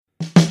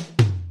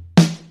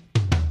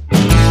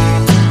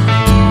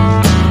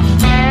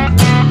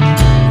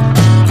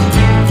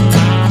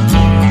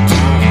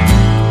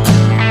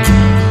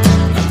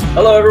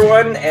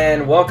everyone,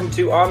 and welcome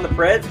to On the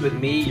Preds with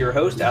me, your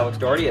host, Alex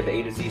Doherty of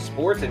A to Z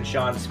Sports, and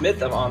Sean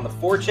Smith of On the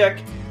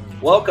Forecheck.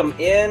 Welcome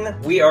in.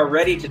 We are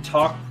ready to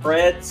talk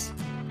Preds,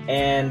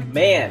 and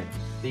man,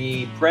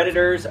 the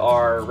Predators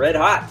are red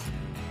hot.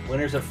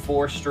 Winners of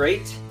 4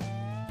 straight,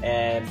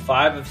 and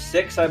 5 of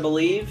 6, I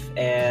believe,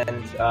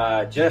 and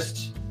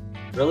just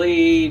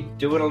really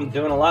doing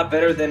a lot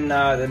better than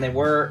they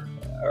were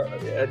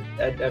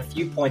at a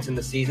few points in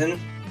the season.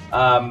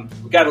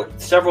 We've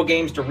got several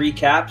games to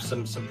recap,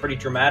 some pretty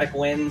dramatic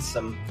wins,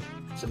 some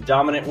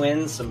dominant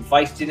wins, some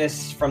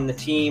feistiness from the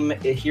team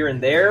here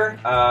and there.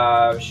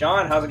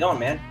 Sean, how's it going,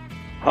 man?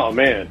 Oh,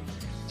 man.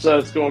 So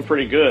it's going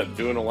pretty good.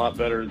 Doing a lot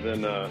better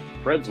than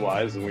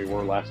Preds-wise than we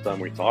were last time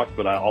we talked.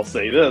 But I'll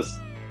say this.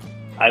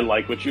 I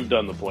like what you've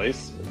done to the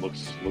place. It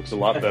looks a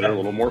lot better, a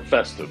little more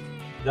festive.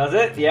 Does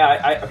it?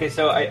 Yeah. Okay,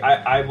 so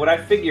I what I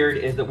figured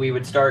is that we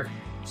would start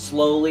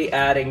slowly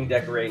adding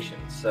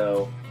decorations.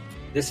 So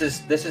This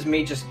is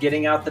me just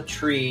getting out the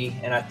tree,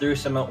 and I threw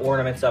some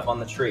ornaments up on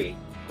the tree.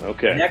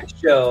 Okay. Next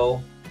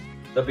show,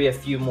 there'll be a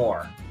few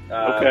more.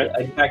 Okay.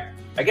 In fact,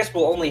 I guess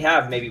we'll only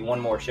have maybe one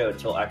more show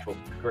until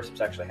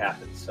Christmas actually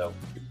happens. So.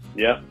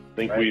 Yeah, I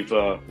think we've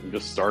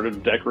just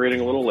started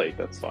decorating a little late.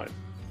 That's fine.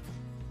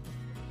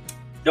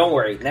 Don't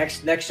worry.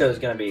 Next show is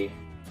gonna be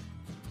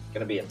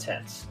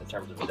intense in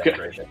terms of the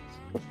decorations.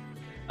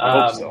 I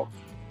hope so.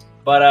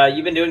 But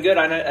you've been doing good.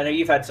 I know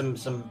you've had some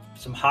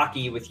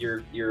hockey with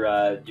your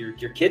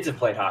kids have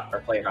played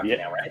hockey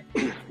now,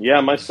 right?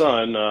 Yeah, my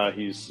son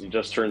he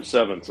just turned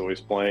 7, so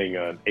he's playing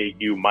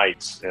 8U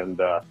Mites,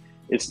 and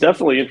it's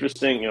definitely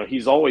interesting. You know,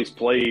 he's always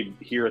played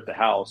here at the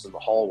house in the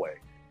hallway.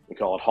 We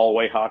call it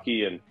hallway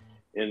hockey, and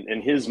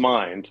in his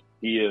mind,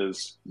 he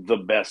is the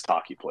best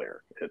hockey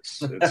player. It's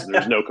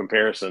there's no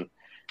comparison.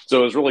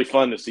 So it was really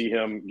fun to see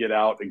him get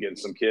out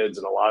against some kids,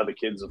 and a lot of the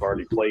kids have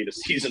already played a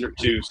season or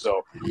two.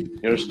 So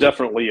there's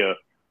definitely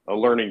a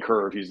learning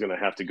curve he's going to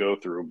have to go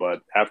through.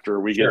 But after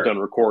we get done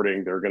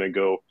recording, they're going to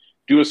go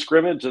do a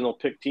scrimmage, and they'll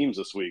pick teams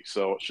this week.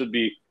 So it should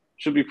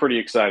be pretty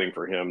exciting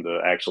for him to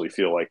actually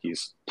feel like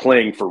he's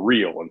playing for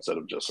real instead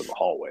of just in the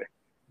hallway.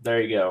 There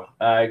you go.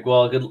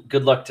 Well,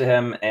 good luck to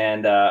him,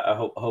 and I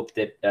hope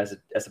that as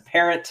a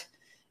parent,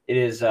 it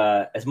is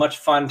as much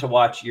fun to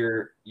watch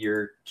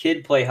your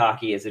kid play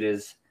hockey as it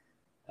is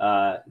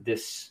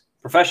this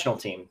professional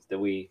team that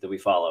we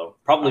follow.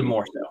 Probably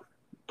more so.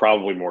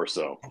 Probably more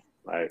so.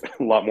 A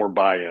lot more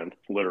buy-in,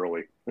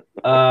 literally.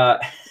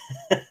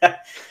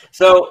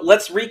 So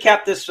let's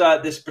recap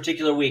this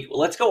particular week.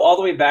 Let's go all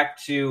the way back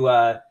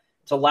to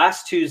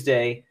last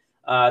Tuesday.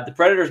 The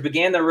Predators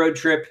began their road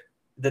trip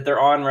that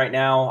they're on right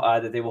now,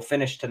 that they will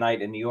finish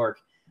tonight in New York.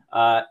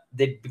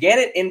 They began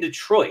it in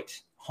Detroit,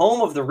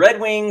 home of the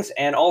Red Wings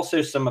and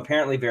also some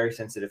apparently very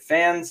sensitive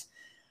fans.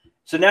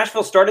 So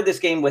Nashville started this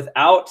game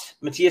without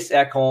Mattias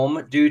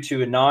Ekholm due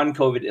to a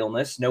non-COVID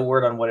illness. No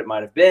word on what it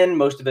might have been.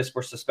 Most of us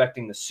were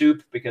suspecting the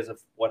soup because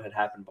of what had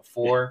happened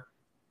before.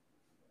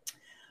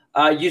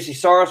 Jussi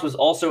Saros was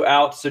also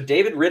out, so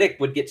David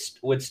Rittich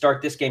would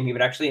start this game. He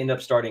would actually end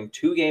up starting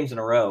 2 games in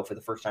a row for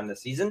the first time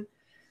this season.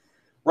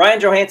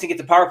 Ryan Johansson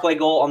gets a power play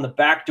goal on the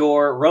back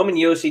door. Roman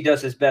Josi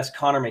does his best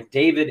Connor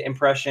McDavid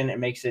impression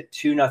and makes it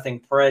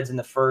 2-0 Preds in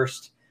the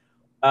first.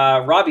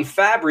 Robbie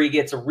Fabry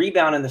gets a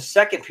rebound in the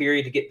second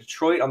period to get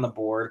Detroit on the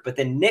board. But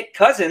then Nick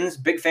Cousins,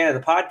 big fan of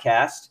the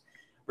podcast,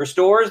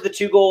 restores the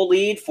 2-goal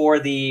lead for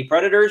the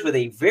Predators with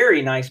a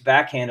very nice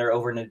backhander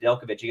over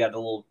Nedeljkovic. He got a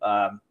little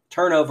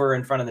turnover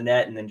in front of the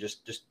net and then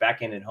just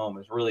backhanded home.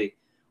 It was really,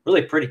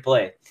 really pretty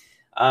play.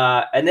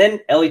 And then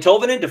Eeli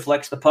Tolvanen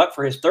deflects the puck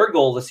for his 3rd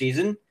goal of the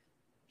season.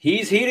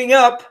 He's heating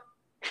up.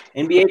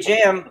 NBA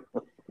Jam.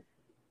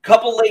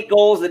 Couple late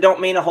goals that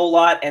don't mean a whole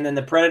lot, and then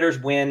the Predators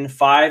win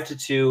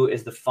 5-2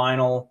 is the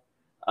final.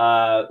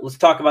 Let's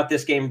talk about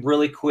this game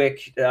really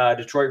quick.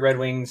 Detroit Red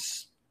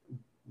Wings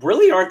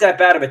really aren't that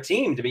bad of a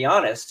team, to be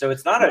honest. So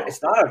it's not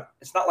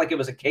like it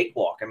was a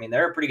cakewalk. I mean,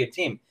 they're a pretty good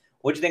team.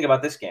 What'd you think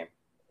about this game?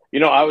 You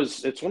know,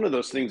 it's one of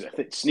those things that I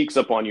think sneaks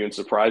up on you and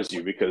surprised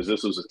you, because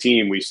this was a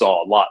team we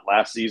saw a lot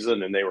last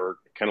season, and they were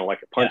kind of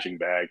like a punching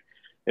bag.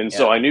 And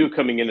so I knew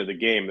coming into the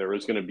game there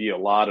was going to be a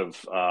lot of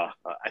I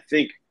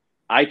think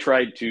I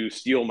tried to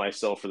steel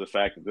myself for the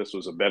fact that this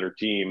was a better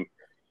team.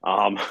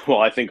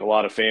 Well, I think a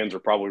lot of fans are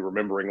probably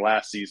remembering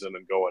last season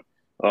and going,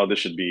 oh, this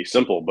should be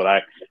simple. But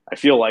I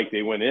feel like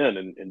they went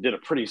in and did a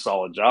pretty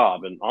solid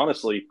job. And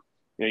honestly,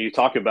 you know, you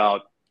talk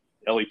about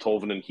Eeli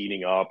Tolvanen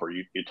heating up, or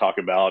you talk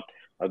about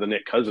the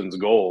Nick Cousins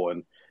goal,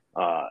 and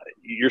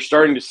you're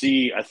starting to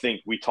see, I think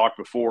we talked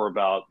before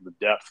about the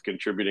depth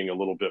contributing a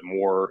little bit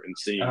more and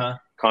seeing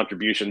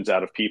contributions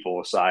out of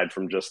people aside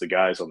from just the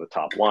guys on the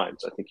top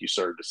lines. I think you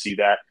started to see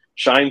that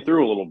shine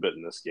through a little bit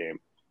in this game.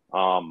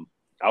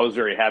 I was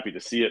very happy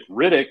to see it.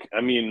 Rittich, I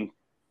mean,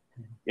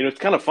 you know, it's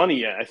kind of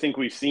funny. I think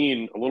we've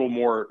seen a little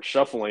more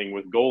shuffling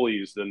with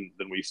goalies than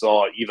we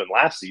saw even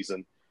last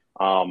season,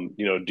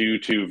 you know, due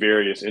to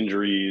various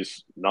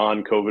injuries,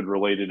 non-COVID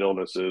related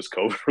illnesses,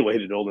 COVID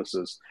related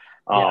illnesses.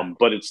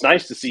 But it's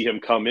nice to see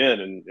him come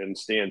in and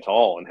stand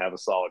tall and have a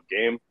solid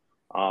game.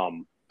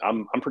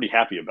 I'm pretty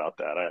happy about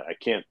that. I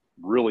can't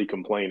really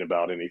complain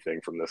about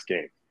anything from this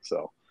game.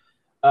 So,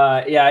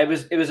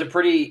 it was a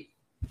pretty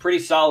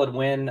solid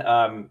win.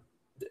 I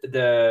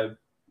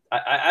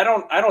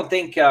don't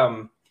think.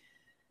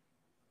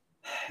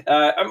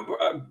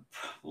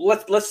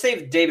 Let's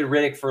save David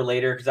Riddick for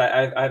later because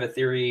I have a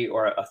theory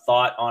or a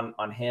thought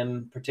on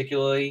him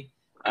particularly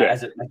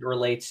as it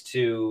relates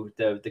to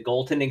the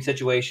goaltending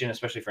situation,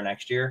 especially for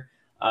next year.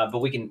 But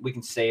we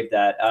can save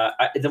that.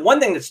 The one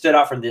thing that stood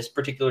out from this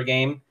particular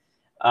game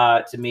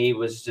to me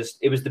was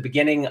it was the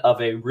beginning of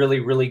a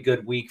really, really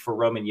good week for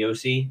Roman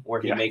Josi,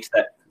 where he makes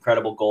that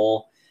incredible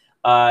goal.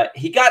 I'll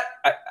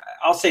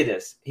say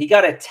this: he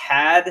got a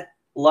tad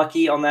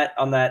lucky on that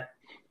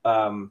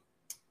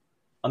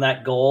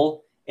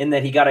goal in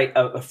that he got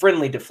a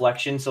friendly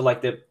deflection. So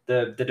like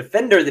the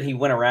defender that he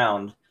went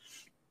around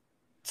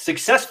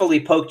successfully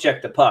poke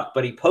checked the puck,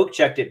 but he poke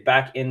checked it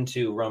back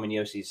into Roman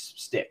Josi's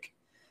stick.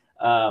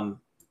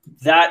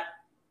 That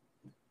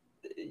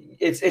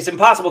it's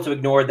impossible to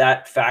ignore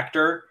that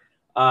factor.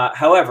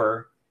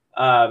 However,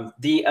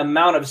 the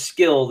amount of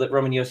skill that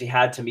Roman Josi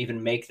had to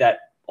even make that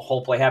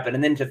whole play happen,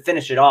 and then to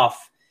finish it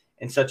off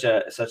in such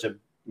a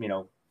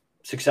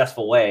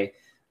successful way.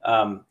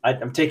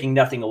 I'm taking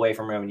nothing away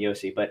from Roman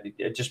Josi, but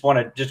I just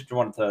want to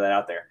throw that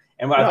out there.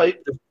 And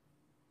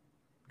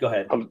go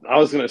ahead. I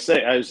was going to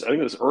say, I think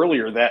it was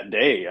earlier that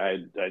day.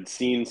 I'd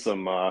seen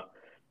some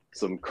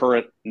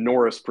current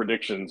Norris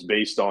predictions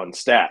based on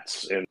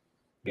stats and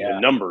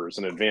numbers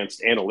and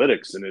advanced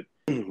analytics, and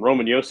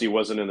Roman Josi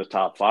wasn't in the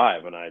top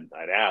 5. And I'd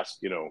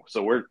asked,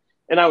 so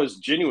I was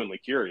genuinely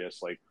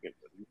curious, like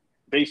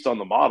based on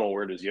the model,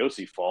 where does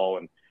Josi fall?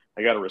 And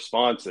I got a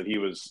response that he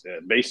was,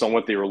 based on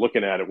what they were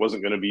looking at, it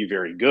wasn't going to be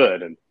very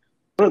good. And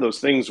one of those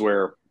things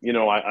where,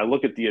 I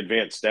look at the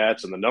advanced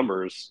stats and the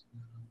numbers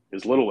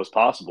as little as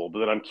possible, but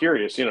then I'm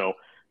curious,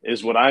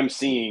 is what I'm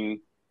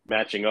seeing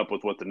matching up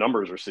with what the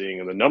numbers are seeing?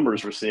 And the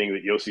numbers were seeing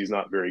that Josi's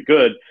not very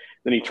good.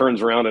 Then he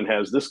turns around and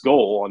has this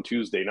goal on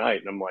Tuesday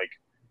night. And I'm like,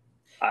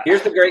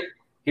 here's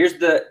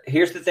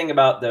the thing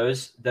about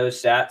those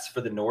stats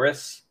for the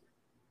Norris.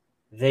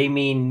 They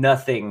mean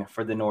nothing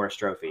for the Norris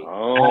Trophy.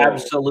 Oh.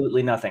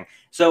 Absolutely nothing.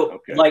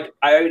 So, like,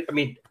 I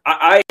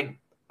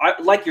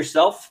like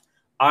yourself.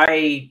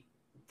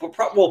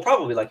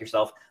 Probably like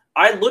yourself.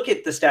 I look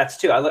at the stats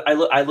too.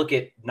 I look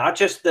at not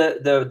just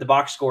the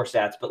box score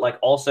stats, but like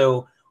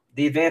also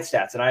the advanced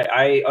stats, and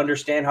I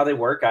understand how they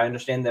work. I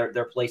understand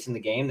their place in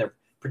the game, their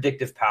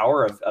predictive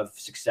power of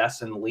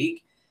success in the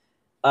league.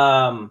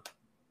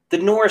 The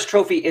Norris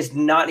Trophy is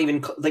not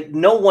even like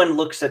no one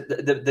looks at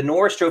the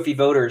Norris Trophy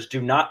voters do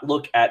not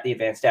look at the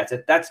advanced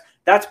stats.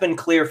 That's been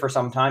clear for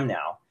some time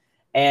now,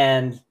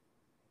 and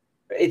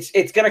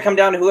it's going to come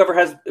down to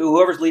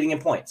whoever's leading in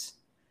points.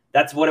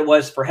 That's what it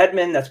was for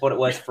Hedman. That's what it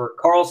was for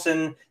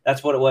Carlson.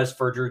 That's what it was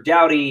for Drew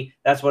Doughty.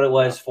 That's what it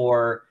was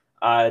for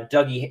not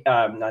Dougie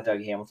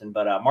Hamilton,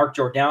 but Mark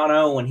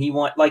Giordano when he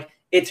won. Like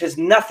it has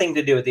nothing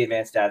to do with the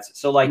advanced stats.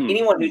 So like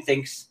anyone who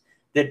thinks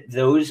that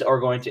those are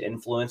going to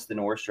influence the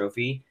Norris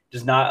Trophy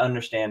does not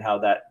understand how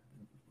that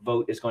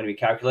vote is going to be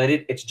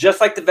calculated. It's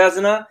just like the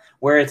Vezina,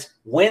 where it's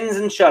wins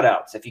and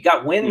shutouts. If you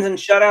got wins and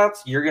shutouts,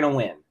 you're going to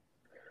win.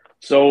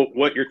 So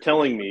what you're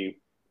telling me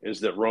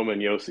is that Roman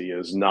Josi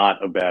is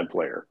not a bad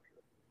player.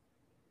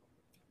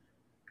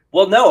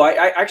 Well, no,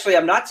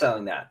 I'm not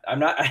saying that. I'm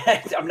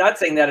not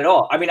saying that at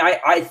all. I mean,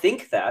 I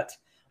think that,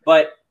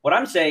 but what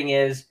I'm saying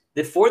is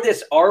that for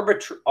this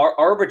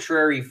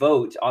arbitrary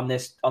vote on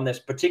this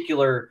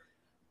particular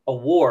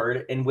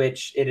award, in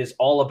which it is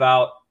all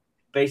about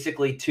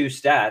basically 2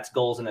 stats,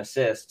 goals and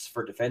assists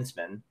for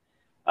defensemen,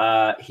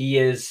 he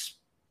is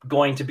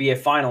going to be a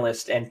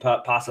finalist and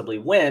possibly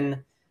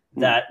win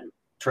that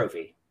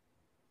trophy.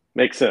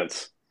 Makes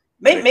sense.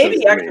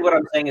 Maybe actually what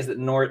I'm saying is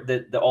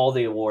that all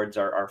the awards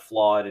are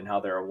flawed in how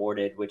they're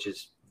awarded, which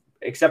is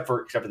except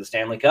for the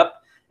Stanley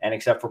Cup and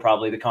except for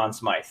probably the Conn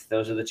Smythe.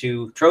 Those are the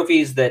 2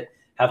 trophies that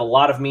have a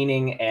lot of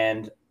meaning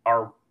and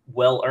are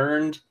well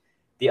earned.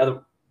 The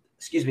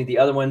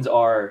other ones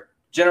are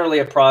generally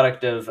a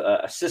product of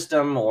a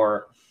system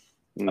or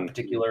a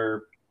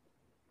particular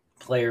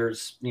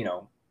player's,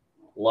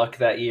 luck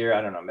that year.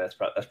 I don't know. That's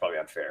probably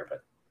unfair,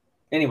 but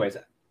anyways,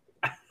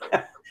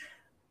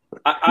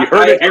 you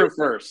heard it here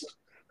first.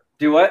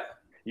 Do what?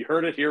 You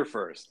heard it here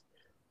first.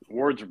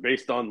 Awards are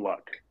based on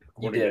luck.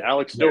 According to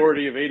Alex Yeah.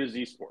 Doherty of A to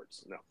Z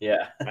Sports. No.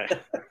 Yeah.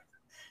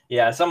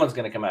 Yeah, someone's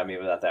going to come at me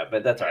without that,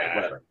 but that's all right.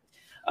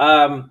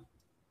 Whatever.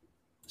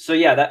 So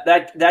yeah,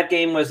 that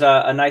game was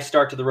a nice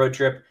start to the road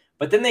trip.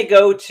 But then they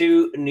go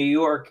to New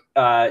York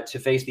to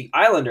face the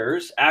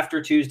Islanders.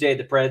 After Tuesday,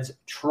 the Preds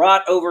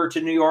trot over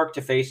to New York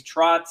to face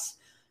Trotz,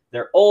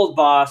 their old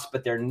boss,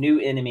 but their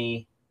new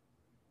enemy.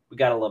 We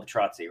got to love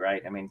Trotzy,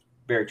 right? I mean,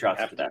 Barry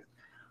Trotz for that.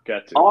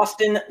 Got to.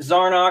 Austin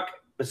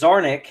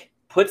Zarnik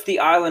puts the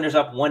Islanders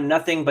up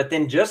 1-0, but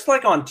then just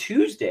like on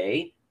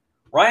Tuesday,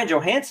 Ryan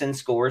Johansson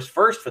scores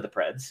first for the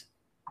Preds.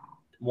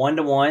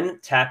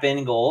 1-1,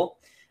 tap-in goal.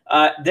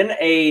 Then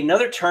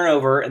another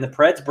turnover, and the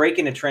Preds break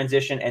into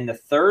transition, and the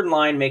third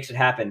line makes it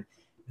happen.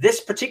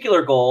 This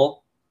particular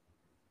goal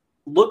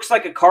looks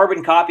like a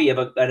carbon copy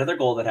of another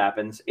goal that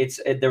happens.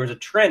 There was a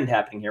trend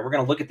happening here. We're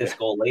going to look at this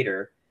goal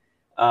later,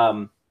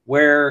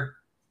 where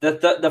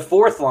the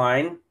fourth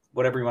line,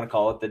 whatever you want to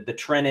call it, the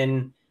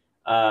Trennan,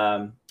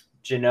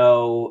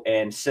 Janot,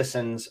 and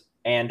Sissons,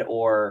 and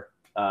or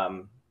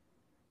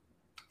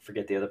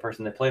forget the other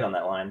person that played on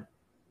that line.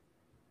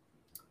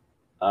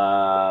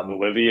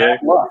 Olivier?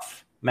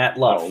 Matt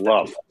Luff. Oh,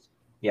 Luff.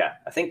 Yeah,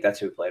 I think that's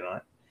who played on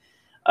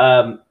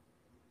it.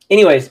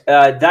 Anyways,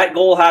 that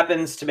goal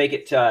happens to make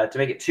it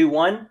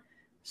 2-1.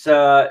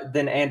 So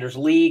then Anders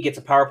Lee gets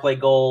a power play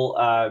goal.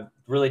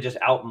 Really just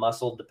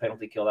out-muscled the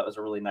penalty kill. That was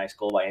a really nice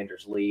goal by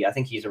Anders Lee. I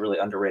think he's a really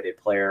underrated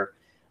player.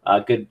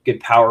 Good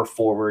power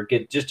forward.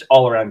 Good, just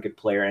all-around good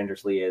player.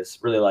 Anders Lee is.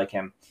 Really like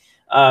him.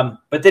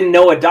 But then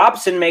Noah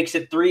Dobson makes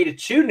it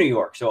 3-2 New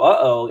York.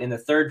 So, in the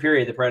third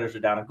period, the Predators are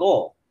down a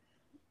goal.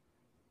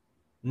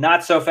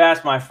 Not so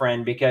fast, my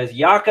friend, because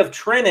Yakov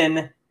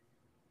Trenin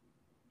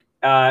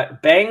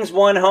bangs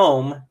one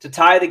home to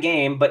tie the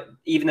game. But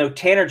even though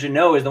Tanner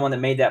Janot is the one that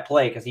made that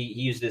play because he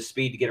used his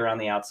speed to get around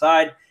the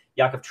outside,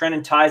 Yakov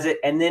Trenin ties it.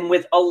 And then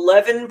with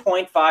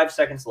 11.5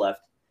 seconds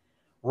left,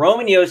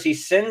 Roman Josi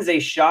sends a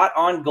shot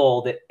on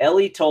goal that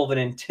Eli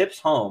Tolvanen tips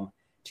home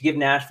to give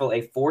Nashville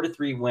a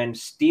 4-3 win,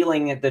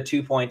 stealing the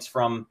 2 points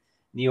from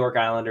New York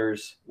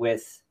Islanders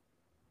with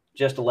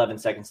just 11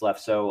 seconds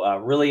left. So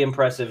really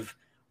impressive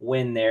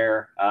win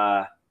there.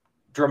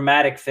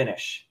 Dramatic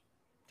finish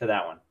to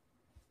that one.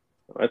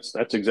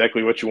 That's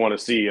exactly what you want to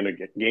see in a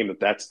game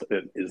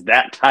that is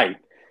that tight.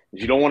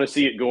 You don't want to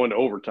see it go into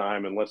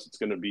overtime unless it's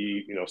going to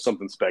be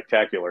something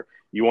spectacular.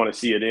 You want to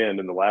see it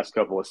in the last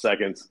couple of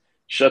seconds.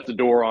 Shut the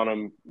door on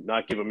them,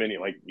 not give them any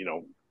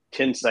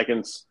 10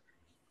 seconds.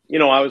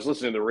 I was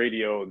listening to the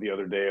radio the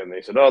other day and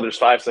they said, there's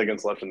 5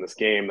 seconds left in this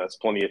game. That's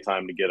plenty of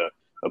time to get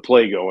a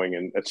play going.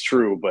 And that's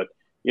true. But,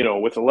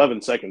 with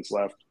 11 seconds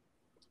left,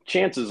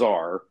 chances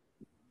are,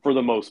 for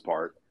the most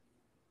part,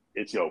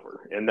 it's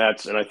over. And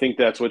I think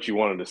that's what you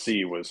wanted to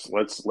see was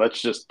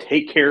let's just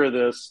take care of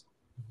this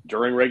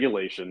during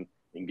regulation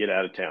and get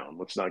out of town.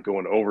 Let's not go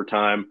into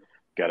overtime.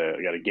 Got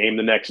a game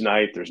the next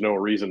night. There's no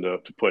reason to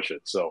push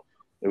it. So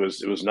it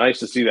was nice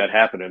to see that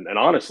happen. And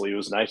honestly, it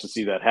was nice to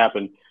see that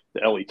happen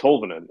to Eli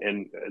Tolvanen.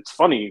 And it's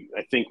funny,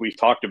 I think we've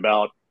talked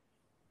about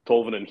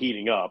Tolvanen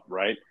heating up,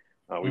 right?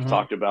 We've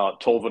talked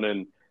about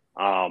Tolvanen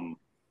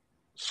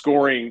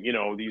scoring,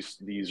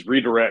 these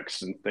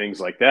redirects and things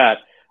like that.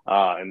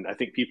 And I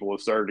think people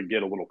have started to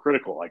get a little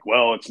critical, like,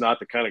 well, it's not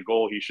the kind of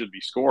goal he should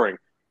be scoring,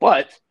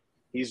 but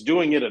he's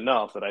doing it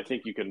enough that I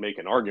think you can make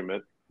an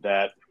argument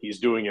that he's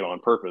doing it on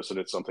purpose and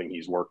it's something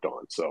he's worked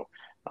on. So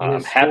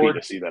I'm happy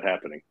to see that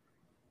happening.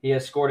 He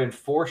has scored in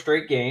 4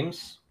 straight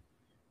games.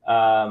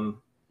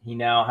 He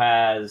now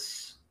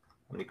has,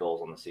 how many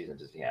goals on the season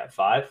does he have?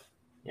 5?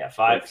 Yeah,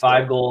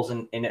 five goals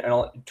in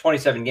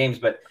 27 games,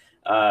 but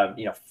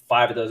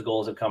 5 of those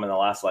goals have come in the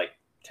last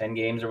 10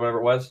 games or whatever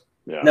it was.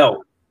 Yeah.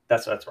 No,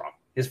 that's wrong.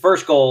 His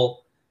first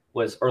goal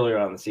was earlier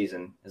on in the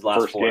season. His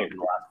last four in the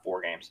last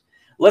 4 games.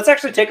 Let's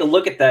actually take a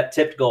look at that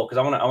tipped goal because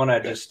I want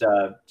to just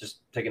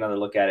take another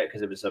look at it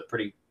because it was a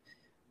pretty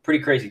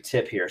crazy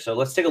tip here. So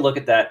let's take a look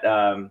at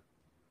that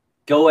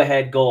go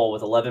ahead goal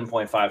with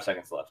 11.5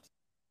 seconds left.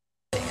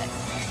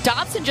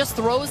 Dobson just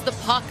throws the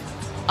puck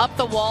up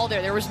the wall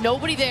there. There was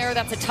nobody there.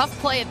 That's a tough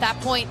play at that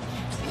point,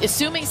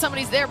 assuming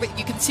somebody's there, but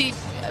you can see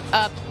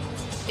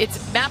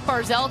it's Matt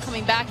Barzal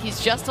coming back.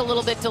 He's just a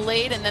little bit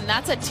delayed, and then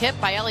that's a tip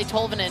by Eli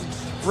Tolvanen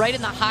right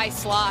in the high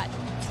slot.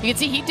 You can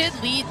see he did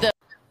lead the.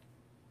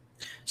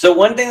 So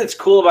one thing that's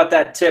cool about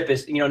that tip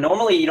is,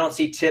 normally you don't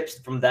see tips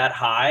from that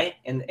high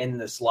in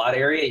the slot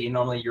area.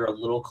 You're a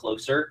little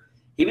closer.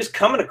 He was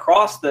coming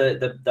across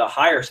the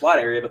higher slot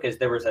area because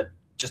there was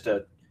just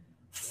a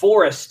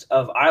forest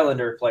of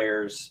Islander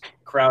players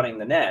crowding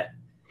the net.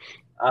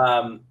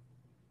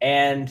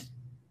 And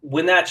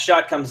when that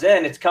shot comes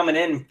in, it's coming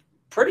in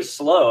pretty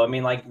slow. I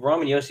mean,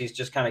 Roman Josi's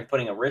just kind of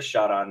putting a wrist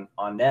shot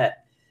on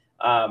net.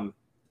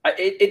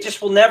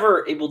 It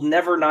will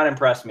never not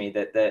impress me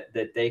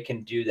that they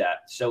can do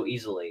that so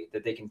easily,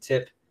 that they can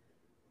tip,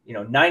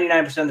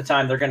 99% of the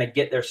time they're going to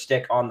get their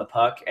stick on the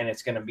puck and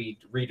it's going to be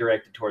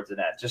redirected towards the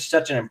net. Just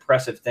such an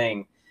impressive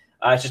thing.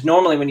 It's just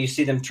normally when you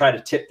see them try to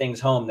tip things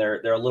home,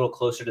 they're a little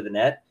closer to the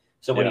net.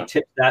 So when you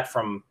tip that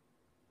from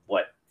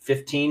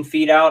 15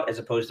 feet out as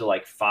opposed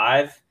to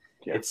 5,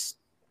 it's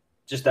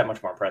just that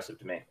much more impressive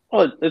to me.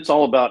 Well, it's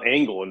all about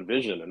angle and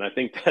vision. And I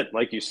think that,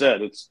 like you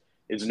said, it's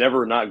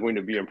never not going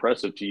to be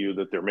impressive to you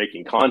that they're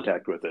making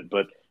contact with it.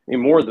 But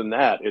more than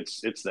that,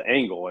 it's the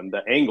angle, and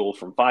the angle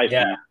from 5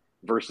 feet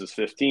versus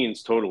 15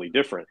 is totally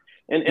different.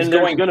 And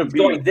there's going to be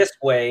going this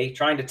way,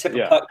 trying to tip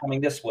a puck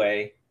coming this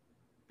way.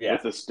 Yeah.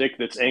 With a stick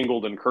that's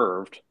angled and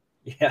curved.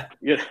 Yeah.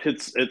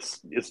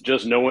 It's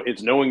just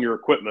knowing your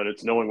equipment.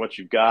 It's knowing what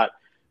you've got,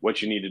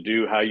 what you need to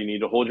do, how you need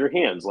to hold your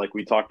hands. Like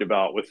we talked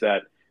about with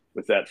that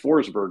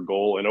Forsberg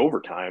goal in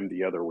overtime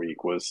the other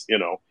week was,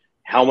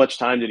 how much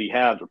time did he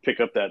have to pick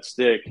up that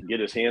stick, get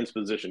his hands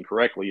positioned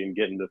correctly and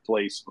get into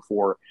place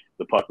before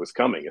the puck was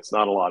coming? It's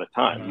not a lot of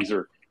time. Mm-hmm. These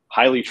are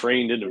highly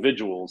trained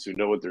individuals who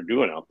know what they're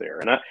doing out there.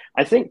 And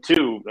I think,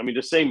 too, I mean,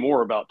 to say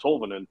more about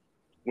Tolvanen,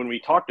 when we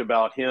talked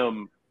about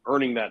him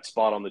earning that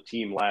spot on the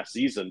team last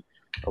season,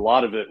 a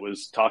lot of it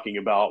was talking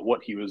about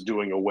what he was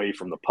doing away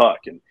from the puck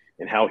and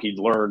how he'd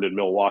learned in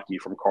Milwaukee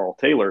from Carl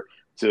Taylor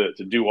to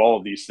do all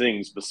of these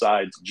things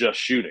besides just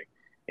shooting.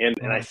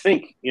 And I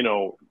think, you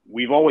know,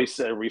 we've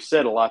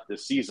said a lot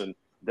this season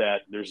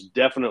that there's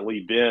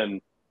definitely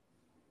been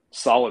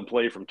solid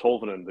play from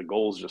Tolvanen. The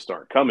goals just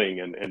aren't coming.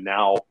 And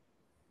now,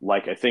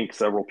 like I think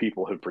several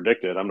people have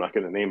predicted, I'm not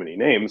going to name any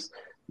names,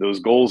 those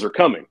goals are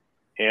coming.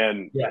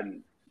 And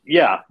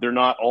they're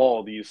not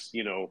all these,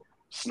 you know,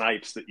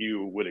 snipes that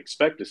you would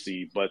expect to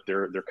see, but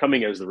they're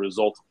coming as the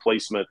result of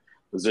placement,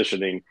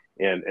 positioning,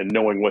 and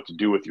knowing what to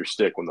do with your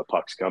stick when the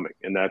puck's coming.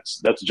 And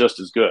that's just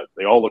as good.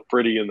 They all look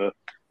pretty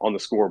on the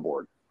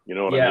scoreboard. You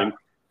know what I mean?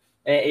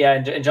 Yeah,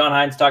 and John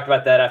Hynes talked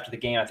about that after the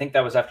game. I think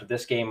that was after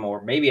this game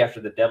or maybe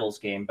after the Devils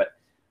game, but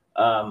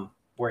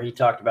where he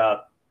talked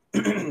about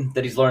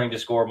that he's learning to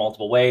score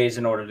multiple ways.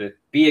 In order to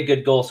be a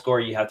good goal scorer,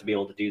 you have to be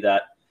able to do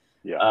that.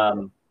 Yeah.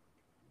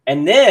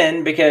 And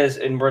then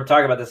and we're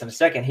talking about this in a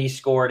second, he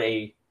scored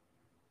a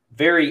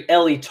very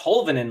Ellie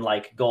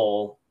Tolvanen-like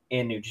goal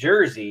in New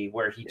Jersey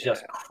where he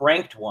just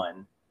cranked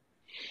one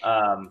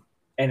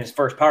in his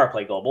first power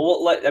play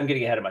goal. But I'm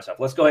getting ahead of myself.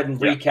 Let's go ahead and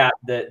recap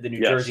the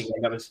New Jersey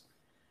game. That was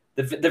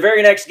the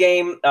very next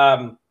game.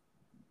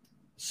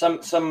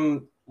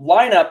 Some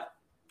lineup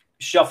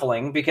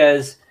shuffling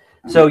because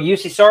so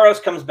UC Saros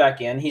comes back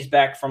in. He's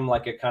back from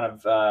like a kind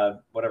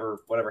of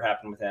whatever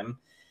happened with him.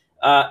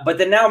 But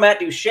then now Matt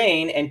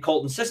Duchene and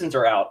Colton Sissons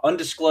are out.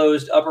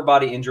 Undisclosed upper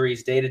body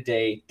injuries day to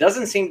day.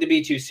 Doesn't seem to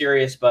be too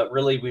serious, but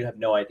really we have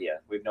no idea.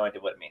 We have no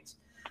idea what it means.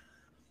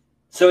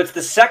 So it's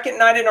the second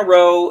night in a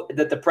row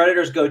that the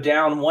Predators go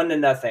down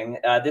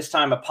 1-0. This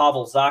time a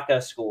Pavel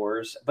Zacha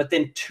scores. But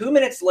then 2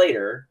 minutes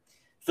later,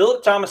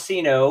 Philip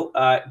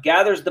Tomasino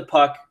gathers the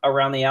puck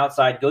around the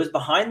outside, goes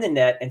behind the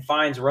net, and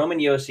finds Roman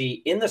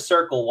Josi in the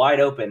circle wide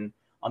open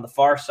on the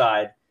far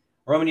side.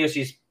 Roman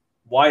Josi's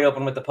wide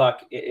open with the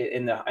puck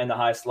in the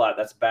high slot.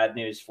 That's bad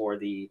news for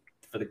the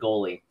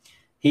goalie.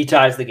 He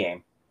ties the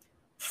game.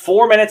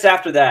 4 minutes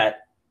after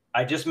that,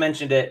 I just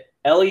mentioned it,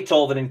 Ellie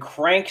Tolvanen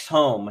cranks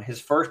home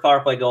his first power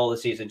play goal of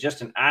the season.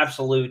 Just an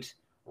absolute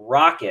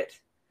rocket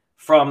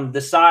from the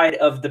side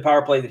of the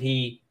power play that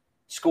he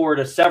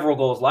scored several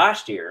goals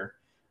last year.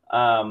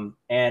 So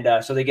they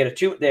have a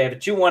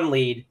 2-1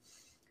 lead.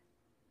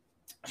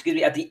 Excuse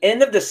me. At the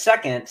end of the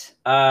second,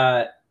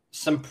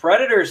 some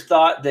Predators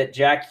thought that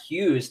Jack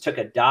Hughes took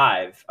a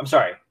dive. I'm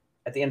sorry,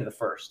 at the end of the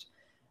first.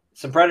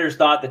 Some Predators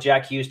thought that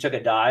Jack Hughes took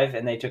a dive,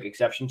 and they took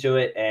exception to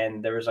it.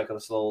 And there was like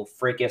this little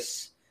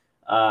fracas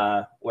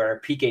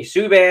where PK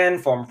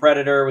Subban, former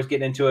Predator, was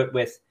getting into it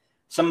with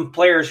some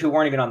players who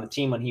weren't even on the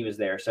team when he was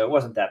there. So it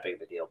wasn't that big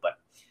of a deal. But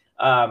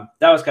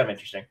that was kind of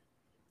interesting.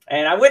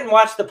 And I went and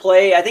watched the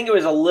play. I think it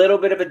was a little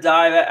bit of a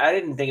dive. I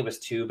didn't think it was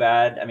too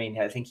bad. I mean,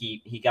 I think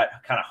he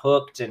got kind of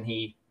hooked, and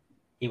he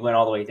went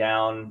all the way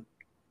down.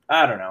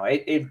 I don't know.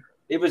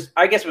 It was,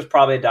 I guess it was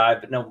probably a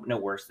dive, but no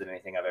worse than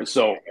anything I've ever seen.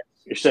 So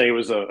you're saying it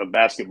was a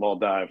basketball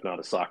dive, not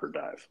a soccer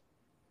dive?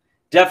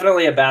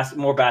 Definitely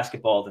more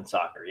basketball than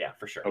soccer. Yeah,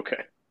 for sure.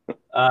 Okay.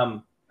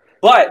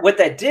 But what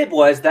that did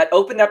was that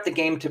opened up the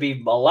game to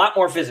be a lot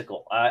more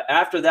physical.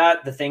 After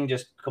that, the thing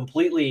just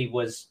completely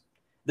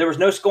there was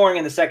no scoring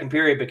in the second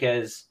period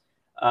because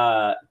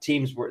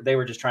teams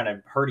were just trying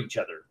to hurt each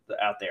other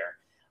out there.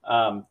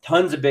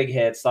 Tons of big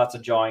hits, lots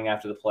of jawing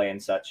after the play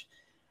and such.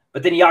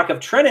 But then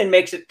Yakov Trenin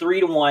makes it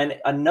 3-1,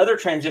 another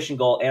transition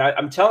goal. And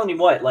I'm telling you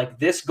what, like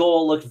this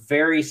goal looked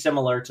very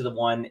similar to the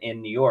one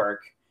in New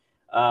York,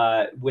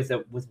 with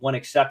one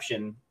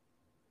exception.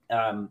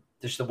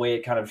 Just the way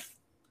it kind of,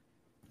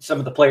 some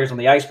of the players on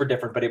the ice were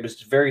different, but it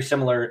was very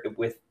similar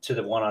to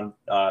the one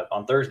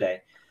on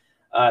Thursday.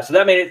 So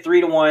that made it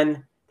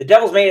 3-1. The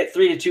Devils made it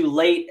 3-2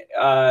 late,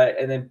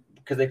 and then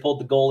because they pulled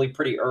the goalie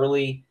pretty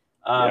early.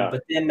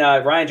 But then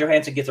Ryan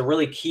Johansson gets a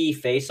really key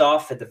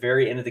face-off at the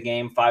very end of the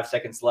game, 5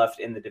 seconds left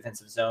in the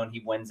defensive zone.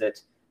 He wins it,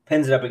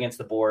 pins it up against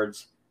the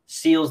boards,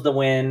 seals the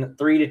win,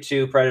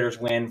 3-2. Predators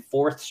win,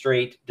 fourth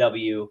straight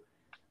W.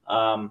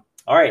 All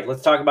right,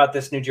 let's talk about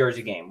this New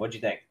Jersey game. What'd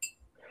you think?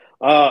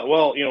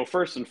 Well,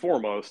 first and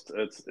foremost,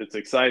 it's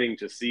exciting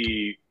to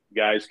see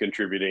guys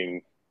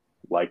contributing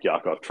like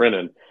Yakov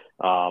Trenin.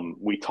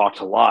 We talked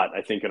a lot,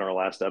 I think, in our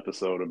last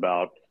episode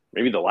about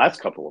maybe the last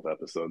couple of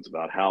episodes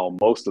about how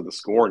most of the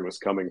scoring was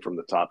coming from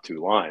the top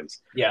two lines.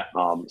 Yeah.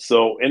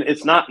 And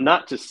it's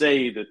not to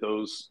say that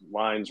those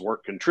lines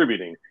weren't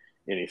contributing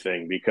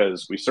anything,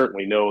 because we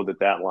certainly know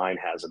that line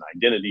has an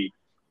identity.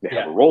 They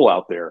have a role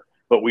out there,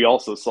 but we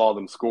also saw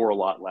them score a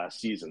lot last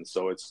season.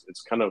 So it's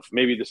kind of,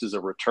 maybe this is a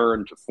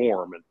return to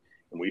form.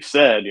 And we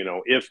said,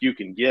 if you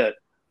can get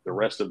the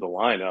rest of the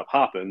lineup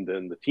hopping,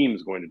 then the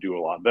team's going to do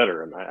a lot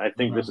better. And I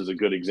think this is a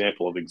good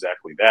example of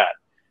exactly that.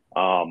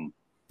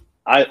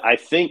 I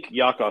think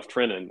Yakov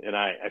Trenin, and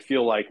I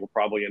feel like we'll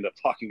probably end up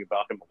talking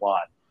about him a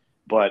lot,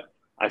 but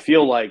I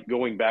feel like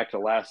going back to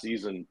last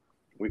season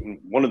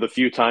one of the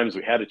few times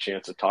we had a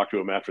chance to talk to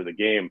him after the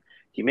game,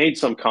 he made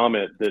some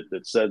comment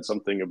that said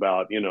something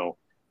about,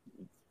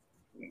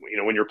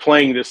 when you're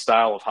playing this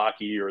style of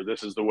hockey, or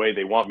this is the way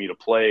they want me to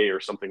play, or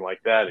something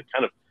like that. It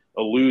kind of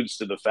alludes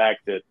to the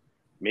fact that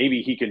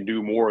maybe he can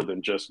do more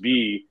than just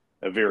be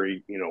a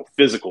very,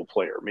 physical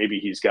player. Maybe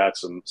he's got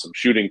some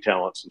shooting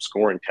talent, some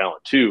scoring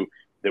talent too,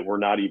 that we're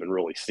not even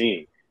really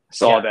seeing.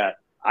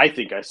 I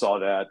think I saw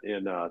that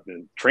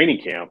in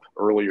training camp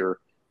earlier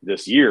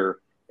this year.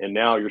 And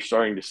now you're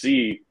starting to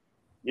see,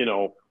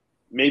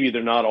 maybe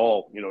they're not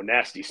all,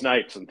 nasty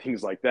snipes and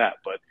things like that,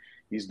 but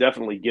he's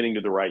definitely getting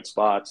to the right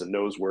spots and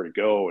knows where to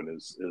go, and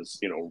is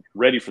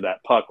ready for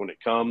that puck when it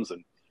comes,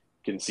 and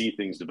can see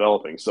things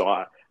developing. So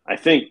I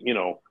think,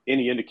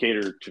 any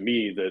indicator to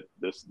me that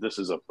this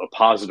is a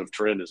positive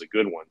trend is a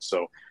good one.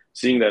 So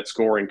seeing that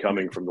scoring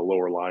coming from the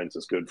lower lines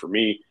is good for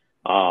me.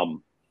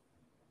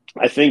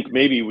 I think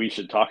maybe we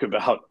should talk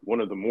about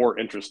one of the more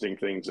interesting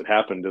things that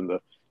happened in the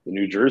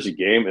New Jersey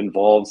game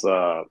involves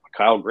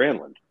Kyle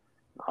Granlund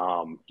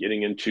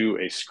getting into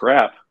a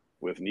scrap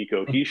with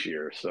Nico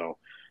Hischier. So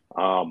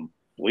I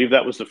believe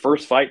that was the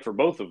first fight for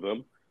both of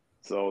them.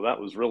 So that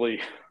was really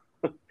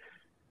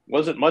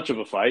wasn't much of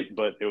a fight,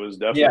 but it was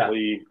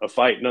definitely a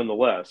fight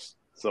nonetheless.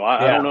 So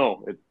I don't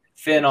know.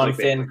 Fin on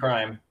fin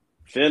crime.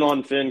 Fin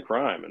on fin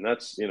crime. And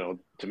that's, to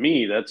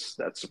me, that's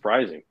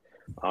surprising.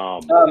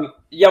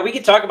 We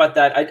could talk about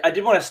that. I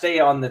did want to stay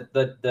on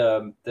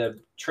the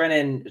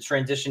Trennan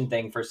transition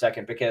thing for a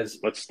second, because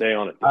let's stay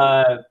on it.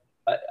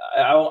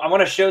 I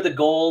want to show the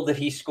goal that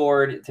he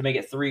scored to make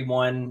it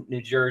 3-1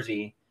 New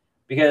Jersey,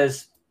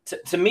 because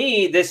to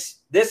me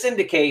this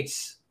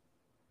indicates,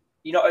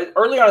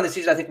 earlier on in the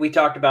season I think we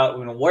talked about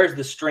where's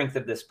the strength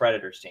of this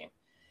Predators team.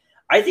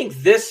 I think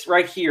this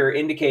right here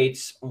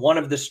indicates one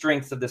of the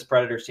strengths of this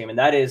Predators team, and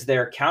that is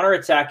their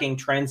counterattacking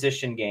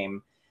transition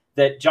game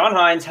that John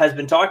Hynes has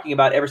been talking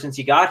about ever since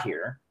he got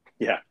here.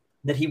 Yeah.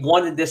 That he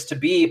wanted this to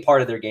be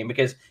part of their game,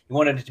 because he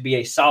wanted it to be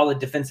a solid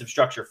defensive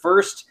structure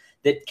first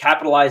that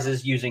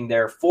capitalizes using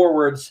their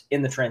forwards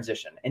in the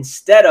transition.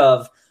 Instead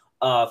of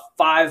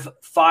five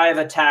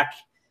attack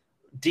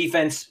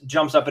defense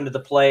jumps up into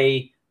the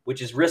play,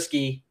 which is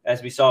risky,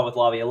 as we saw with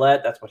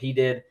Laviolette. That's what he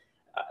did.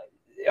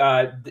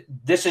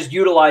 This is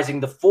utilizing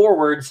the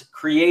forwards,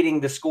 creating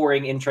the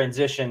scoring in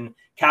transition,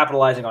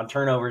 capitalizing on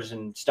turnovers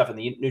and stuff in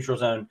the neutral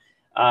zone.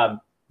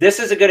 This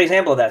is a good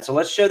example of that. So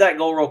let's show that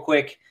goal real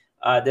quick.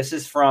 This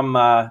is from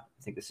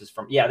this is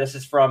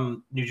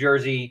from New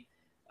Jersey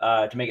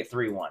to make it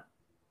 3-1.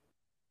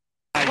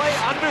 Play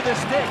under the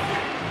stick.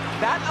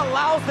 That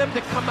allows them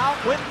to come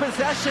out with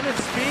possession and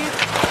speed.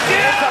 And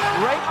it ends up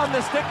right on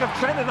the stick of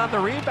Trennan on the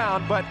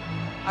rebound, but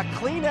a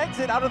clean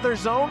exit out of their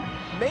zone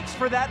makes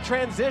for that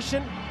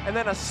transition, and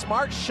then a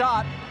smart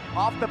shot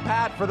off the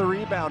pad for the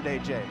rebound,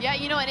 AJ. Yeah,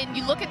 and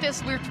you look at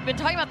this, we've been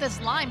talking about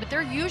this line, but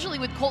they're usually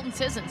with Colton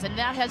Sissons, and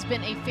that has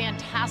been a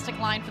fantastic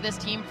line for this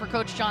team, for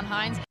Coach John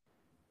Hynes.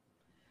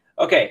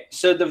 Okay,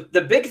 so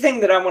the big thing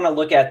that I want to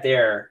look at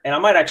there, and I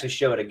might actually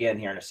show it again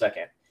here in a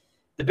second.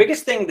 The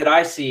biggest thing that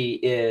I see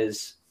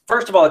is,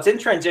 first of all, it's in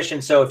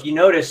transition. So if you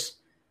notice,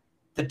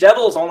 the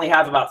Devils only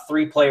have about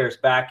 3 players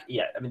back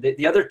yet. I mean,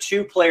 the other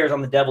 2 players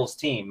on the Devils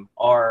team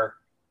are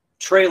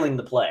trailing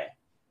the play.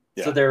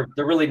 Yeah. So they're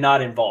really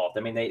not involved.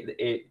 I mean,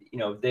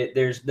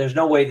 there's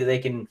no way that they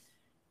can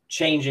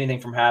change anything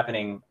from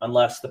happening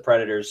unless the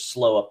Predators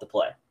slow up the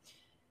play.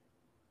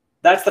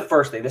 That's the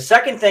first thing. The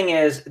second thing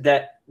is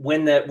that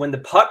when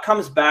the puck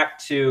comes back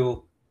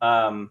to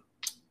hang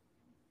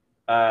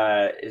on.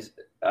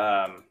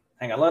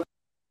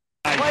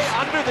 Play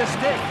under the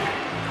stick.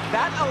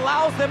 That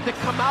allows them to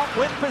come out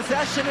with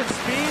possession and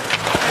speed.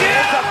 And it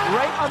ends up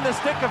right on the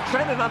stick of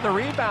Trennan on the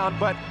rebound,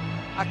 but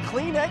a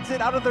clean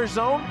exit out of their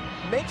zone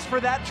makes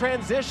for that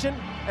transition,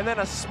 and then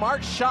a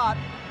smart shot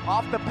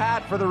off the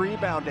pad for the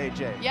rebound,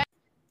 AJ.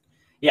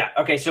 Yeah.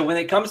 Okay. So when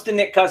it comes to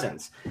Nick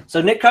Cousins,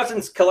 so Nick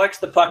Cousins collects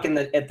the puck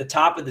at the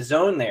top of the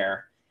zone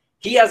there.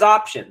 He has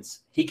options.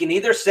 He can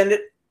either send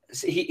it,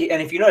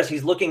 and if you notice,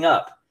 he's looking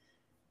up.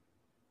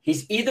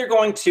 He's either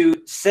going to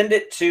send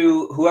it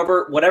to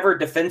whatever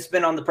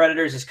defenseman on the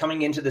Predators is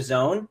coming into the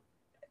zone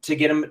to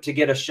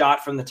get a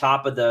shot from the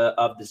top of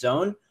the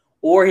zone,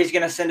 or he's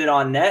going to send it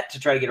on net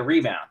to try to get a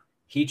rebound.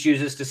 He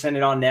chooses to send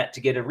it on net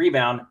to get a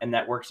rebound, and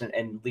that works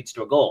and leads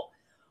to a goal.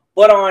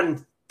 But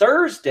on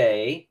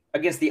Thursday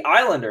against the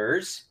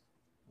Islanders,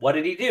 what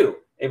did he do?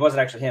 It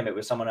wasn't actually him. It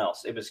was someone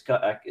else. It was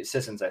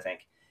Sissons, I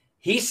think.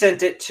 He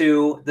sent it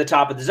to the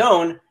top of the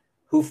zone,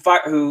 who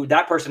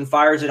that person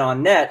fires it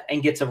on net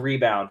and gets a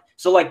rebound.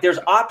 So, there's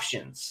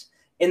options.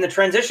 In the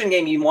transition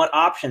game, you want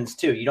options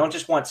too. You don't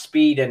just want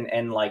speed and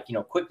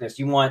quickness.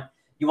 You want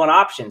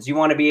options. You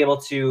want to be able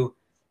to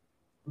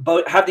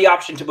have the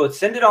option to both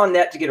send it on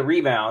net to get a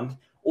rebound,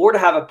 or to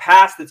have a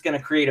pass that's going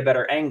to create a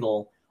better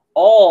angle,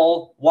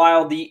 all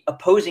while the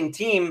opposing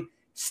team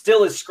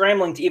still is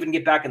scrambling to even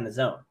get back in the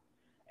zone.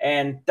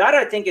 And that,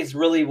 I think, is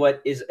really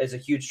what is a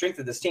huge strength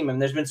of this team.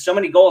 And there's been so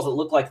many goals that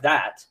look like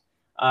that,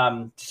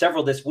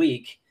 several this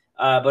week.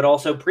 but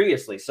also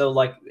previously. So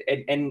like,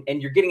 and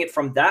you're getting it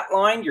from that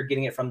line. You're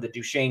getting it from the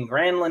Duchesne,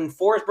 Granlund,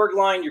 Forsberg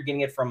line. You're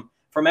getting it from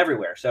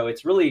everywhere. So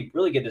it's really,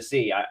 really good to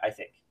see, I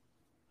think.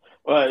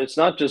 Well, it's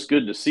not just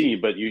good to see,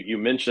 but you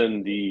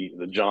mentioned the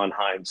John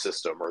Hynes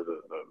system, or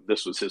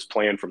this was his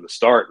plan from the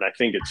start. And I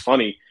think it's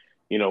funny,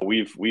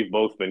 we've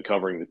both been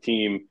covering the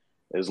team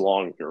as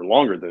long or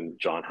longer than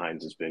John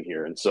Hynes has been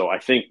here. And so I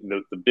think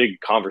the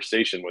big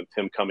conversation with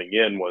him coming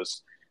in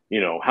was,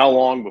 how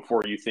long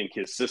before you think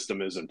his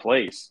system is in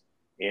place?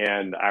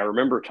 And I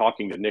remember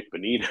talking to Nick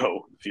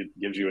Bonino, if it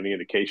gives you any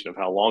indication of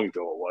how long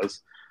ago it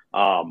was,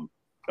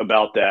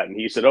 about that. And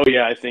he said, oh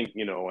yeah, I think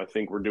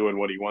we're doing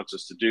what he wants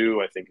us to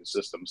do. I think his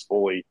system's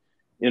fully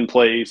in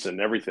place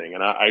and everything.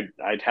 And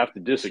I'd have to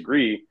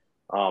disagree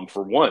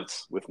for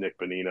once with Nick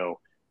Bonino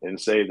and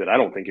say that I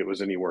don't think it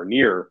was anywhere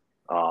near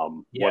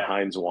what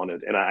Hynes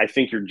wanted. And I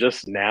think you're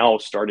just now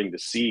starting to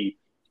see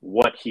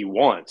what he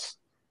wants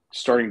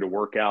starting to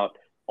work out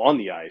on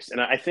the ice.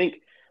 And I think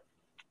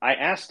I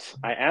asked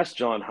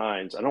John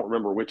Hynes, I don't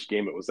remember which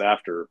game it was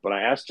after, but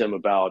I asked him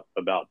about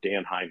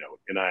Dan Hynes.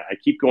 And I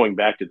keep going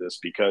back to this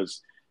because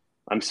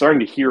I'm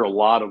starting to hear a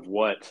lot of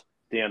what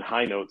Dan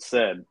Hynes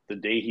said the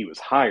day he was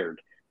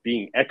hired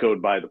being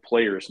echoed by the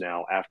players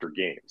now after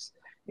games.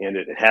 And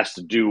it has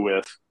to do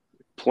with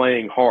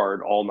playing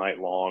hard all night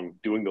long,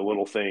 doing the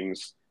little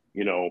things,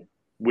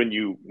 when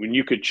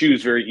you could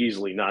choose very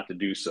easily not to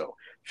do so,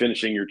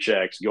 finishing your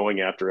checks,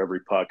 going after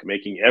every puck,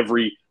 making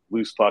every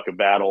loose puck a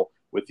battle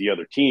with the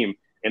other team,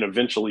 and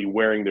eventually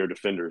wearing their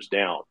defenders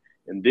down.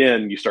 And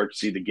then you start to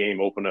see the game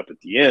open up at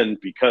the end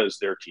because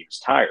their team's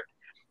tired.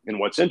 And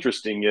what's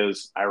interesting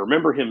is I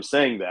remember him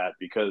saying that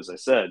because I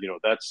said,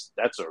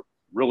 that's a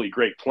really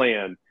great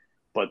plan,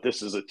 but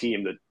this is a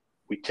team that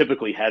we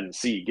typically hadn't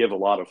seen give a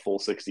lot of full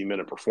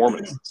 60-minute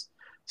performances.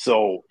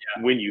 So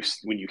when you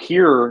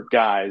hear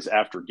guys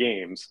after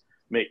games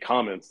make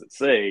comments that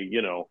say,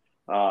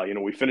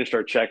 we finished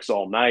our checks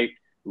all night,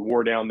 we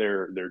wore down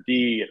their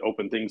D, it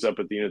opened things up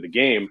at the end of the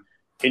game,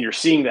 and you're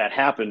seeing that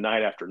happen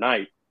night after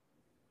night,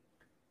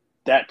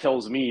 that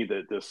tells me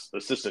that this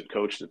assistant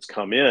coach that's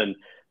come in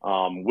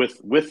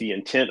with the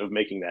intent of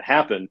making that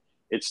happen,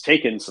 it's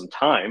taken some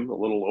time, a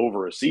little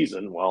over a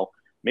season, well,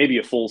 maybe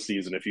a full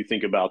season if you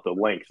think about the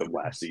length of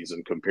last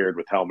season compared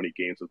with how many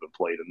games have been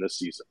played in this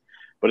season.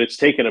 But it's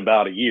taken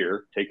about a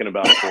year, taken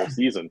about a full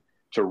season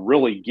to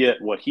really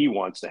get what he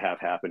wants to have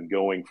happen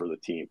going for the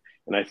team.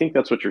 And I think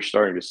that's what you're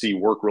starting to see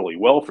work really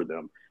well for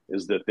them,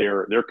 is that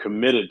they're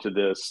committed to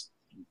this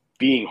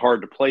being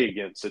hard to play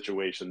against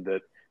situation that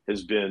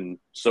has been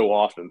so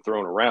often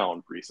thrown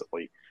around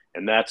recently.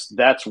 And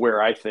that's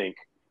where I think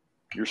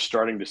you're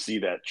starting to see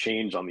that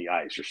change on the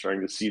ice. You're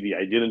starting to see the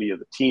identity of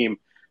the team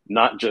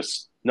not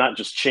just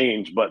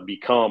change, but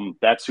become,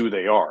 that's who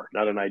they are,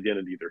 not an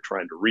identity they're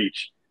trying to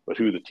reach, but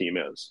who the team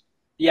is.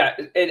 Yeah,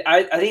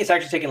 I think it's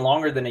actually taken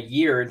longer than a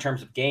year in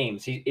terms of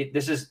games.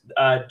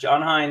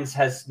 John Hynes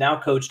has now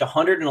coached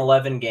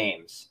 111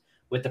 games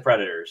with the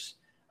Predators,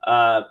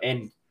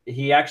 and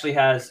he actually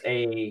has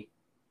a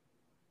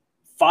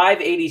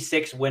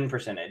 586 points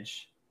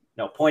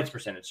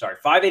percentage. Sorry,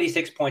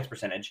 586 points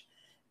percentage.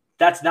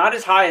 That's not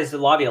as high as the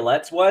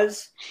Laviolette's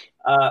was,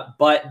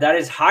 but that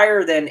is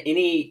higher than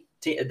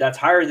that's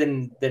higher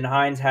than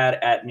Hynes had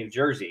at New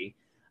Jersey.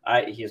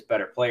 He has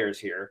better players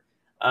here.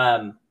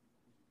 So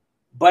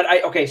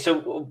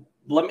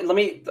let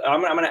me.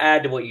 I'm going to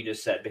add to what you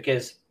just said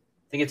because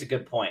I think it's a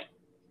good point.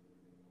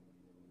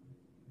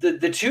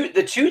 The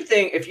two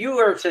thing, if you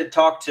were to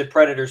talk to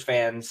Predators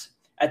fans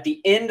at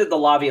the end of the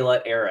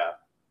Laviolette era,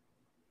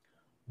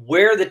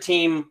 where the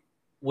team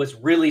was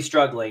really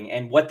struggling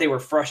and what they were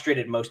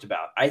frustrated most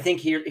about, I think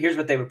here's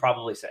what they would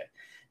probably say.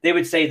 They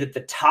would say that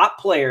the top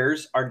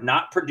players are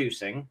not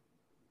producing,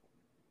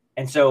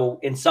 and so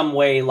in some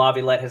way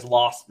Laviolette has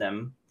lost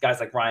them. Guys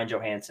like Ryan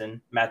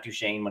Johansson, Matt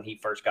Duchesne when he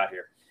first got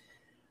here.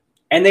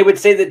 And they would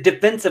say that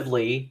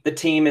defensively, the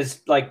team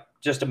is like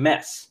just a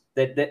mess,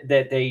 that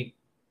they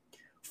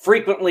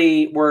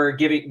frequently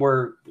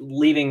were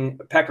leaving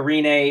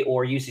Pecorine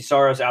or UC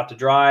Saros out to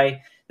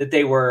dry, that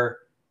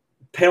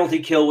penalty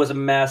kill was a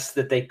mess,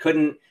 that they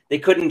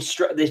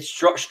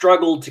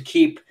struggled to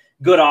keep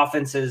good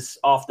offenses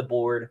off the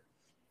board.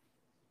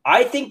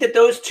 I think that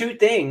those two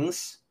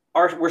things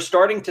we're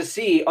starting to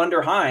see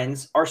under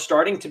Hynes are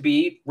starting to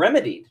be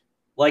remedied.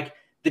 Like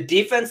the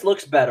defense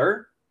looks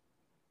better.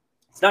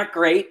 It's not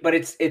great, but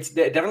it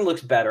definitely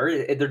looks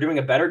better. They're doing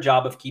a better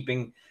job of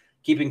keeping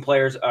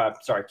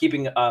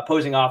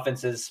opposing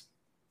offenses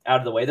out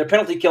of the way. Their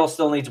penalty kill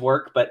still needs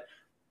work, but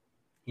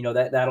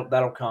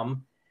that'll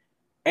come.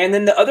 And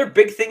then the other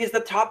big thing is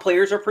the top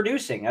players are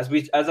producing, as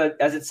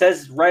it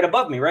says right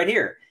above me right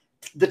here.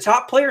 The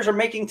top players are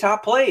making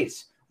top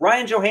plays.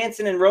 Ryan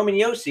Johansson and Roman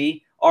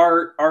Josi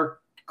are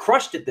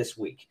crushed it this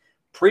week.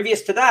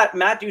 Previous to that,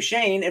 Matt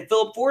Duchesne and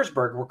Philip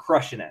Forsberg were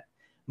crushing it.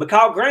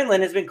 Mikhail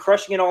Granlund has been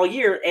crushing it all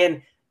year,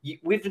 and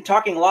we've been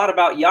talking a lot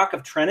about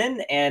Yakov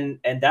Trenin and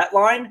that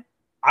line.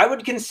 I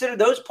would consider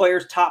those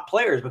players top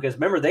players because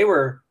remember they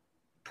were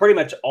pretty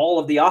much all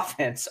of the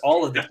offense,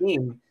 all of the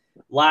team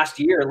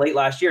late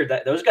last year,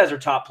 that those guys are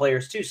top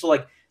players too. So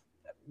like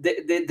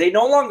they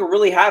no longer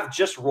really have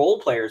just role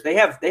players. They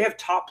have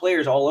top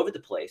players all over the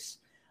place.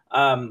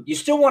 You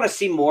still want to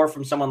see more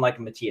from someone like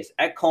Matthias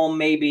Ekholm,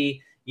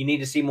 maybe. You need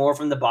to see more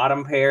from the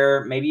bottom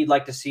pair. Maybe you'd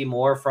like to see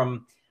more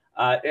from,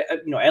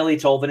 Ellie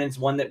Tolvanen's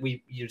one that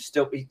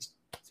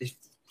he's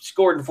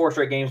scored in 4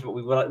 straight games, but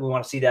we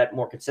want to see that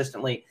more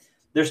consistently.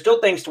 There's still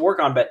things to work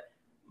on, but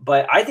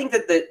I think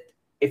that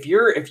if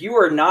you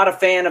are not a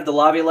fan of the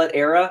Laviolette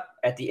era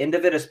at the end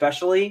of it,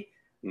 especially,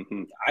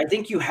 I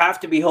think you have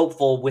to be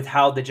hopeful with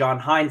how the John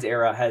Hynes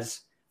era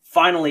has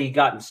finally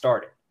gotten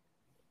started.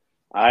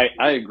 I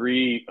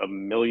agree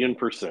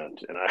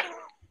 1,000,000%,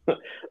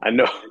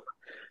 and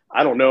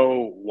I don't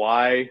know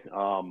why.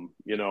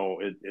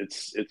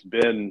 It's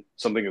been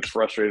something that's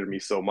frustrated me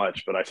so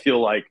much, but I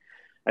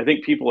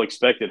think people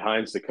expected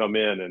Hynes to come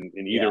in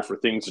and either for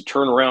things to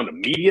turn around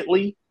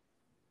immediately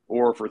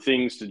or for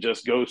things to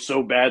just go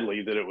so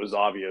badly that it was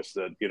obvious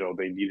that,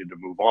 they needed to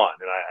move on.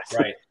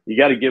 And you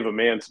got to give a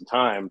man some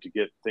time to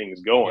get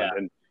things going. Yeah.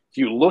 And if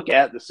you look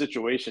at the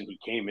situation he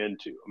came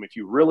into, if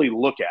you really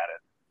look at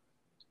it,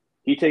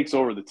 he takes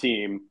over the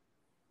team.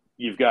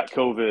 You've got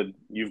COVID,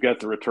 you've got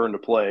the return to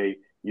play,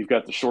 you've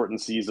got the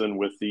shortened season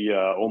with the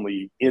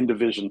only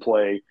in-division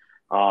play,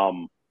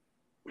 no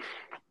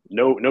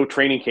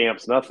training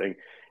camps, nothing.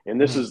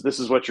 And this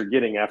is what you're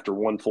getting after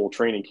one full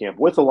training camp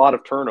with a lot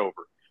of turnover.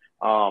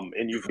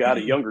 And you've got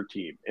a younger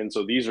team. And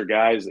so these are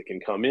guys that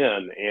can come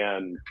in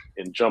and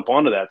jump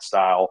onto that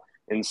style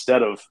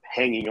instead of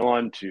hanging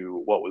on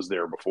to what was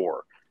there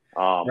before.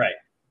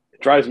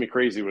 It drives me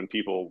crazy when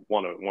people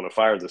want to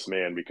fire this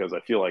man, because I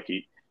feel like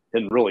he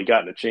hadn't really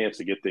gotten a chance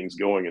to get things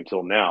going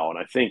until now. And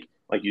I think,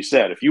 like you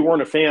said, if you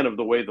weren't a fan of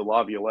the way the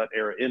Laviolette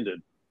era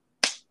ended,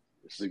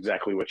 this is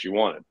exactly what you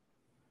wanted.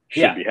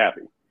 Should be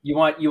happy. You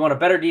want a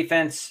better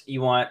defense,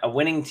 you want a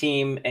winning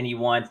team, and you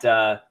want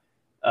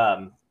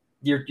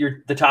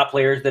you're the top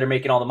players that are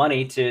making all the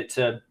money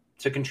to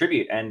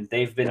contribute. And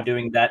they've been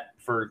doing that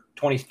for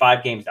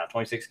 26 games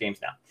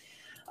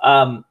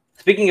now.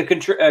 Speaking of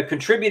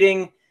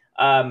contributing,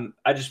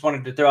 I just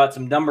wanted to throw out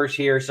some numbers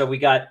here. So we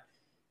got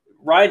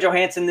Ryan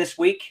Johansson this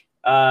week.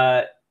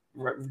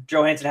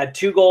 Johansson had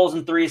 2 goals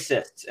and 3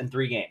 assists in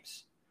 3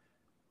 games.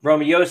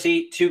 Roman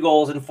Josi, 2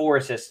 goals and 4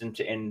 assists in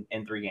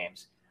 3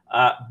 games.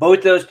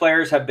 Both those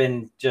players have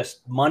been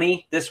just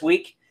money this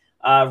week.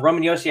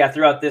 Roman Josi, I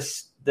threw out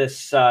this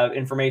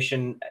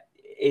information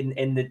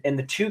in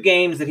the 2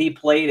 games that he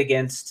played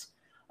against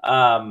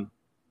the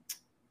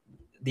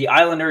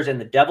Islanders and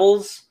the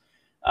Devils.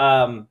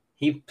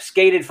 He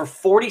skated for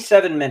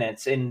 47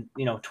 minutes in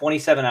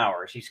 27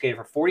 hours. He skated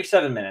for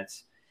 47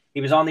 minutes. He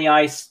was on the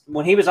ice.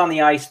 When he was on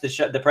the ice,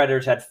 the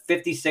Predators had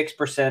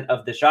 56%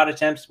 of the shot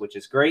attempts, which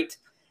is great,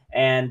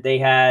 and they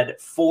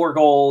had 4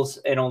 goals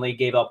and only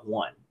gave up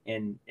 1.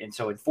 And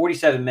so in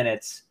 47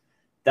 minutes,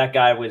 that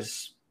guy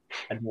was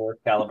a North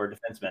caliber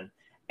defenseman.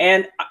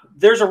 And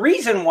there's a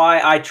reason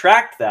why I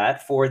tracked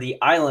that for the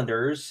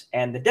Islanders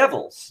and the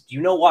Devils. Do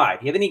you know why?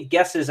 Do you have any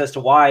guesses as to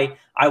why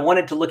I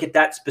wanted to look at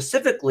that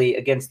specifically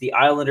against the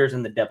Islanders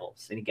and the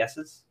Devils? Any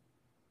guesses?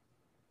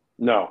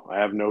 No, I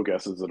have no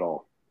guesses at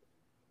all.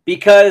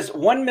 Because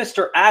one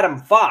Mr. Adam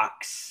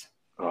Fox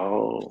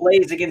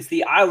plays against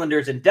the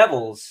Islanders and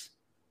Devils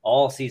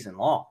all season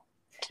long.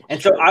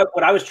 And so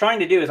what I was trying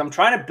to do is I'm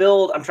trying to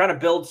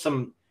build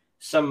some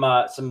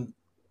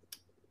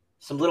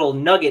little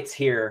nuggets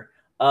here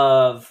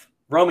of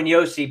Roman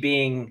Josi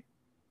being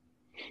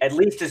at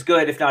least as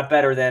good, if not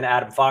better, than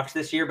Adam Fox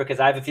this year, because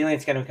I have a feeling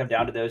it's going to come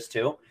down to those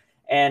two.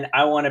 And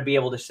I want to be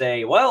able to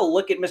say, well,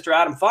 look at Mr.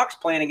 Adam Fox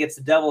playing against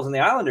the Devils and the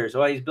Islanders.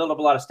 Well, he's built up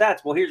a lot of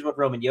stats. Well, here's what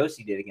Roman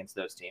Josi did against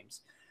those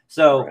teams.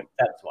 So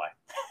That's why.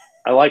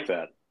 I like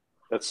that.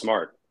 That's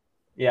smart.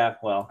 Yeah,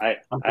 well. I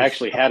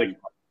actually had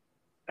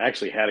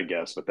a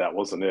guess, but that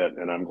wasn't it,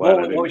 and I'm glad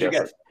I didn't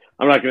guess it.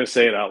 I'm not going to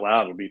say it out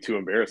loud. It'll be too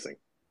embarrassing.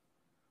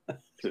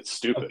 It's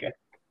stupid.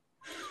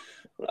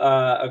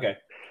 Okay.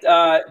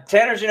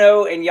 Tanner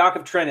Jeannot and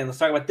Jakub Trenin. Let's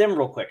talk about them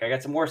real quick. I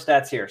got some more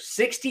stats here.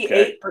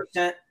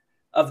 68%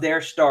 of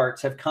their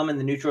starts have come in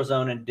the neutral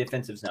zone and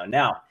defensive zone.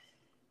 Now,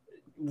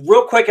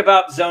 real quick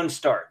about zone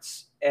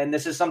starts, and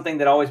this is something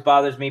that always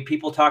bothers me.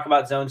 People talk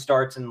about zone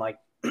starts and like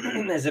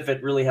as if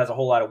it really has a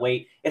whole lot of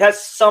weight. It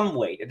has some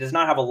weight. It does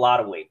not have a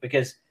lot of weight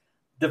because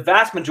the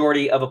vast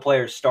majority of a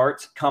player's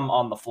starts come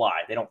on the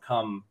fly. They don't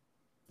come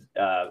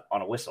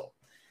on a whistle.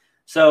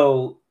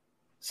 So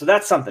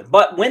that's something.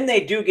 But when they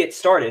do get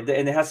started,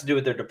 and it has to do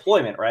with their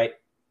deployment, right?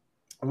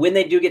 When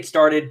they do get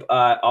started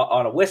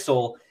on a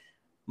whistle,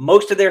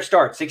 most of their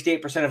starts,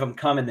 68% of them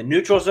come in the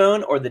neutral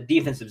zone or the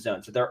defensive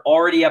zone. So they're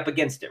already up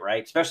against it,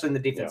 right? Especially in the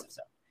defensive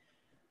zone.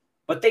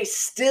 But they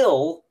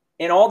still,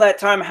 in all that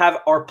time,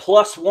 are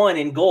 +1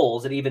 in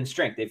goals at even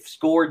strength. They've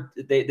scored.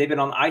 They've been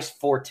on the ice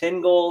for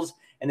 10 goals,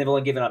 and they've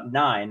only given up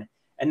 9.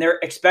 And their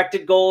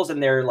expected goals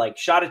and their like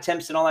shot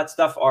attempts and all that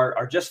stuff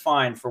are just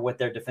fine for what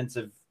their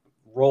defensive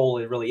role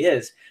it really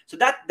is. So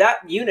that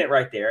unit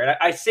right there, and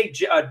I say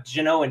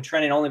Jeannot and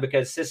Trenin only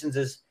because Sissons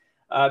is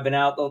been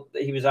out.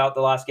 He was out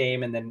the last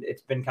game, and then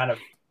it's been kind of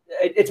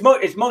it's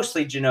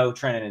mostly Jeannot,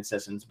 Trennan, and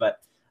Sissons, but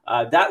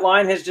that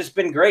line has just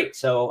been great.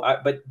 So,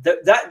 but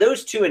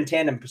those two in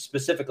tandem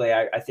specifically,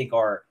 I think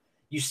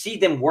you see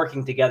them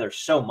working together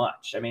so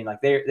much. I mean,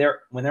 like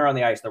they're when they're on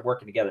the ice, they're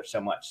working together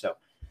so much. So,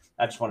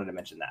 I just wanted to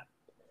mention that.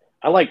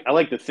 I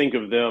like to think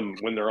of them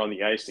when they're on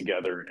the ice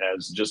together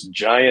as just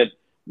giant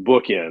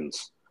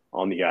bookends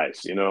on the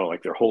ice.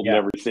 Like they're holding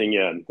everything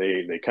in.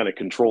 They kind of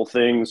control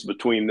things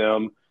between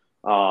them.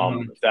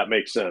 If that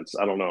makes sense.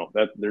 I don't know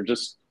that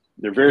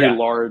they're very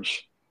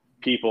large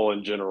people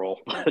in general,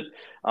 but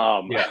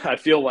I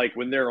feel like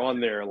when they're on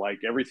there,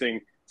 like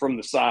everything from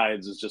the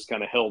sides is just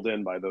kind of held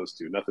in by those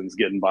two. Nothing's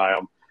getting by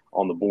them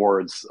on the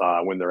boards.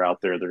 When they're out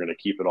there, they're going to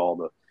keep it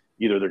all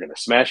either they're going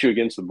to smash you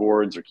against the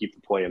boards or keep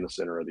the play in the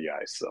center of the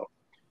ice. So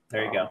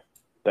there you go.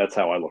 That's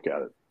how I look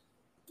at it.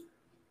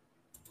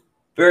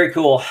 Very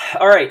cool.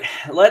 All right.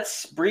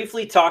 Let's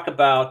briefly talk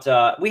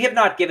about, we have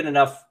not given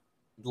enough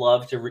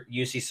love to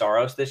UC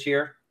Saros this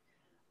year.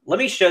 Let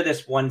me show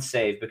this one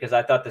save because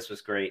I thought this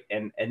was great.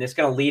 And this is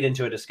going to lead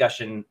into a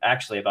discussion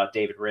actually about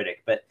David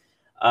Riddick, but,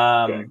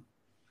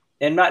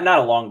 and not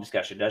a long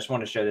discussion. I just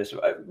want to show this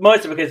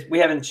mostly because we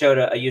haven't showed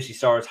a UC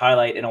Saros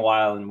highlight in a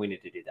while and we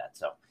need to do that.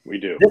 So we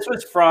do. This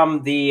was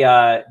from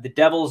the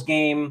Devils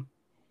game.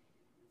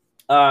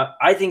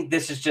 I think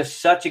this is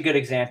just such a good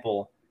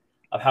example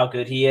of how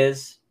good he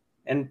is.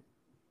 And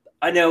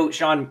I know,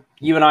 Sean,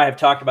 you and I have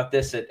talked about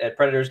this at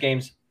Predators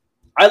games.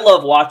 I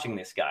love watching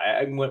this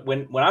guy.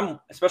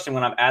 Especially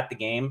when I'm at the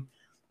game,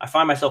 I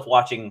find myself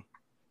watching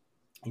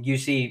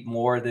UC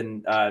more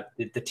than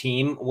the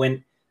team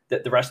when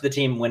the rest of the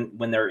team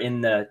when they're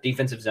in the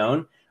defensive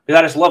zone, because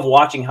I just love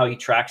watching how he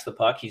tracks the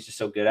puck. He's just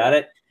so good at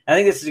it. I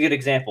think this is a good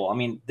example. I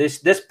mean,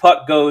 this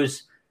puck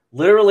goes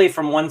literally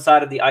from one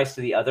side of the ice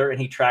to the other,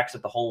 and he tracks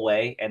it the whole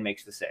way and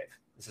makes the save.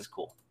 This is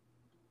cool.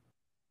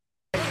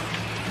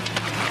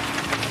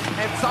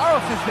 And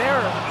Saros is there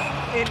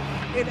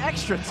in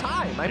extra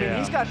time. I mean,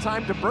 he's got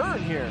time to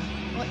burn here.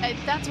 Well,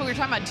 that's what we were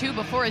talking about too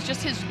before. Is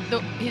just his.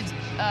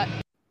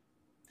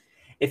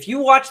 If you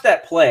watch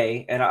that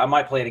play, and I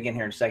might play it again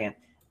here in a second,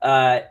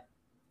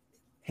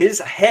 his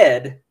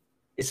head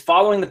is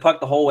following the puck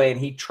the whole way, and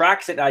he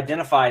tracks it and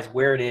identifies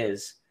where it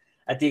is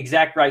at the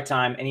exact right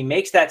time, and he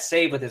makes that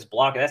save with his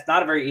blocker. That's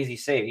not a very easy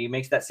save. He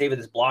makes that save with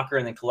his blocker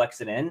and then collects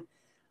it in.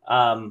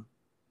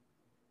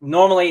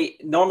 Normally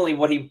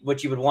what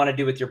you would want to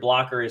do with your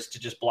blocker is to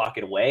just block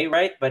it away,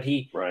 right? But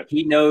he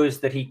knows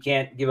that he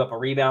can't give up a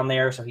rebound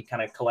there, so he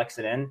kind of collects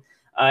it in.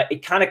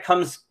 It kind of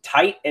comes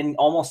tight and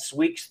almost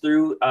squeaks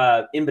through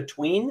in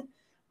between,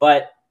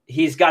 but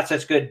he's got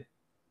such good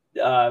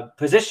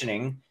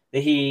positioning that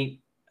he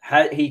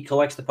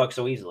collects the puck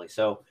so easily.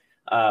 So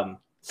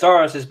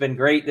Saros has been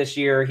great this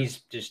year. He's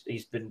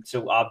been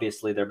so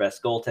obviously their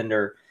best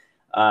goaltender.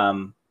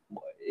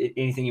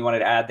 Anything you wanted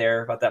to add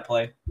there about that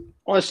play?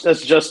 Well,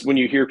 that's just when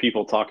you hear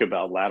people talk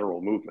about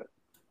lateral movement.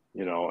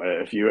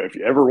 If you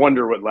ever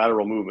wonder what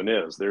lateral movement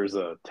is, there's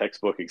a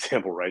textbook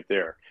example right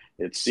there.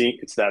 It's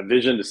that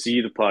vision to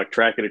see the puck,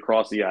 track it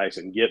across the ice,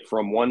 and get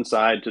from one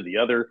side to the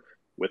other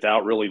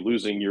without really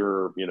losing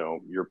your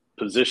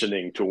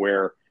positioning to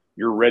where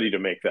you're ready to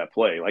make that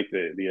play. Like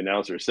the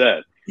announcer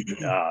said,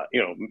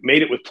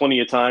 made it with plenty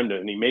of time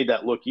and he made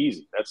that look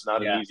easy. That's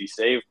not an easy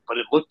save, but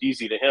it looked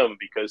easy to him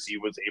because he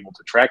was able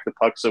to track the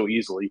puck so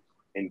easily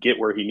and get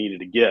where he needed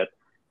to get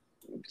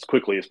as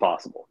quickly as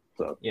possible.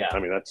 So, I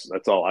mean,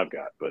 that's all I've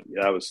got, but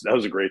that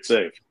was a great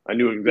save. I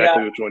knew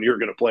exactly which one you were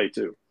going to play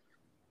too.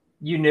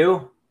 You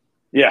knew?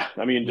 Yeah.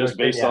 I mean, just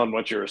based on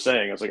what you were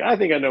saying, I was like, I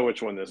think I know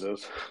which one this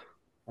is.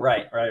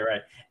 Right.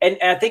 And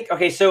I think,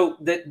 so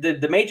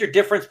the major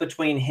difference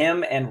between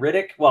him and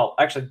Riddick, well,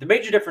 actually the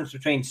major difference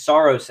between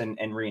Saros and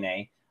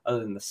Rinne, other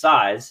than the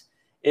size,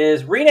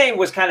 is Rinne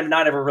was kind of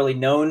not ever really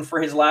known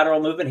for his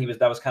lateral movement.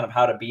 That was kind of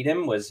how to beat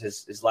him, was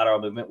his lateral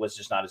movement was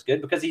just not as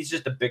good because he's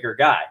just a bigger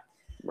guy.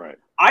 Right.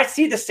 I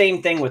see the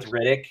same thing with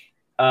Riddick.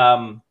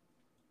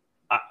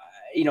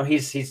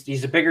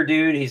 He's a bigger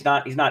dude. He's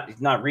not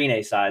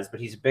Rinne size, but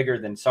he's bigger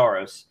than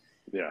Saros.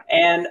 Yeah.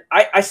 And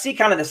I see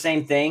kind of the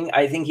same thing.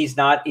 I think he's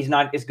not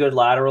as good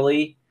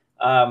laterally.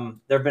 There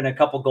have been a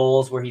couple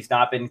goals where he's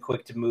not been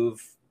quick to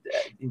move.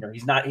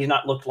 He's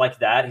not looked like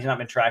that. He's not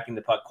been tracking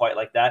the puck quite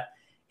like that.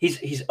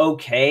 He's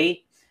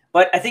okay.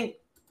 But I think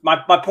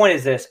my point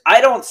is this. I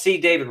don't see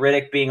David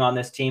Riddick being on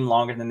this team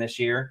longer than this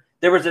year.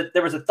 There was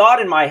a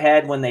thought in my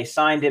head when they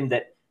signed him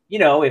that,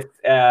 if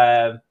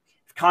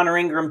Connor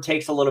Ingram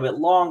takes a little bit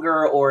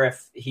longer, or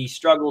if he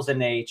struggles in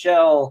the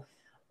AHL,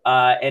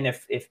 and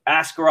if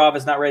Askarov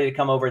is not ready to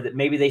come over, that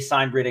maybe they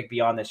signed Riddick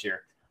beyond this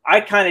year.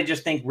 I kind of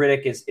just think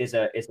Riddick is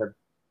a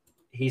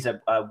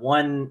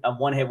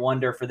one hit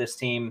wonder for this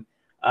team.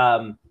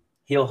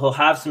 He'll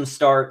have some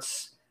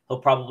starts. He'll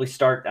probably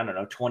start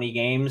 20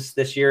 games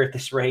this year at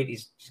this rate.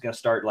 He's going to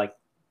start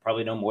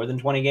probably no more than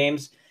 20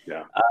 games.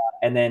 Yeah,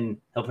 and then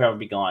he'll probably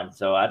be gone.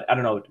 So I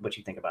don't know what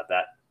you think about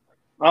that.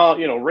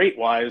 Rate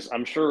wise,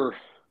 I'm sure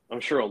I'm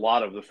sure a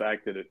lot of the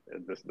fact that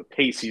the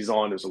pace he's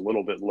on is a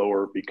little bit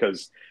lower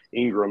because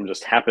Ingram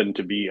just happened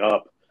to be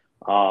up,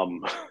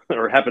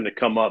 or happened to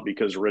come up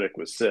because Riddick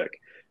was sick,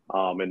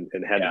 and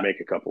had to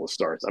make a couple of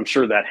starts. I'm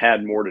sure that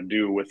had more to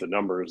do with the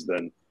numbers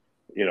than,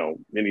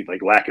 any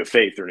like lack of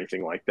faith or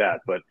anything like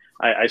that. But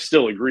I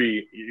still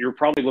agree. You're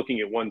probably looking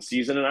at one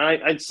season, and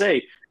I'd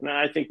say, and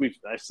I think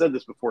I said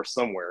this before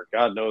somewhere.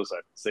 God knows I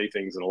say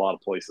things in a lot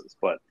of places,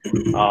 but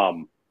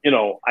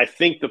I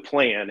think the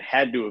plan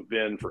had to have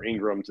been for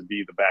Ingram to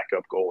be the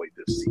backup goalie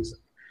this season.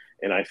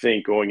 And I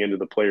think going into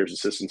the players'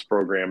 assistance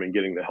program and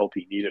getting the help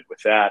he needed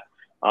with that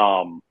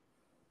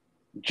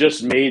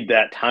just made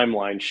that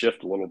timeline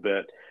shift a little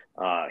bit.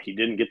 He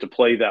didn't get to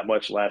play that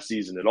much last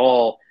season at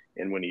all.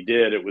 And when he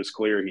did, it was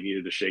clear he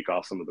needed to shake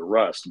off some of the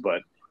rust.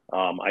 But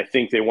I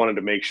think they wanted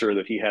to make sure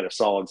that he had a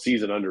solid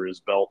season under his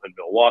belt in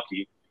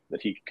Milwaukee,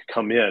 that he could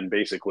come in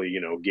basically,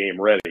 game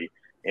ready.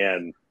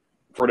 And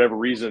for whatever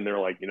reason, they're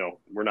like,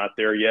 we're not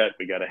there yet.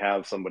 We got to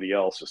have somebody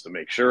else just to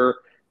make sure.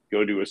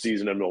 Go do a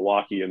season in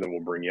Milwaukee, and then we'll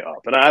bring you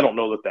up. And I don't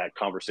know that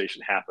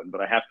conversation happened, but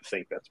I have to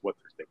think that's what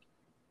they're thinking.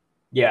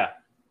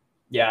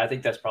 Yeah, I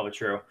think that's probably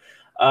true.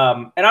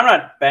 And I'm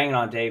not banging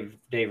on Dave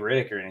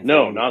Riddick or anything.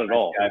 No, not at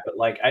all. Guy, but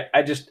like,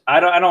 I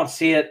don't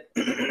see it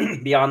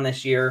beyond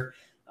this year.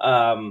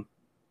 I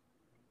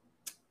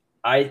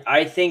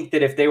think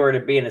that if they were to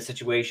be in a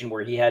situation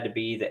where he had to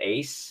be the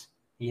ace,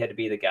 he had to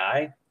be the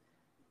guy,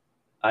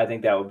 I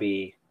think that would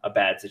be a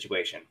bad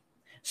situation.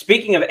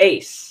 Speaking of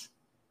ace,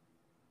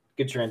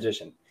 good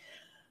transition.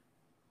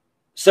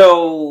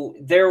 So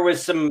there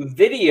was some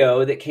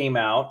video that came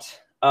out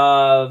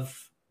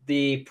of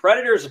the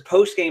Predators'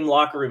 post-game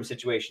locker room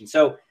situation.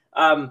 So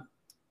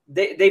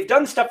they've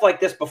done stuff like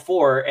this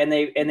before, and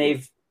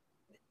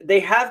they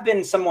have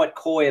been somewhat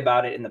coy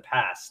about it in the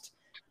past.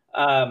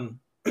 I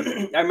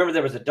remember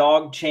there was a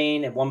dog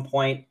chain at one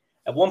point.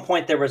 At one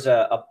point, there was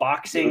a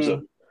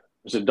boxing.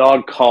 There's a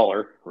dog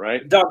collar,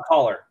 right? Dog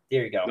collar.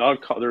 There you go.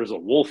 There's a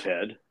wolf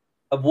head.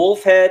 A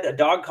wolf head, a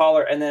dog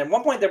collar, and then at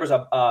one point there was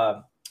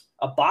a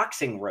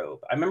boxing robe.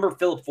 I remember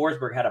Philip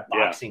Forsberg had a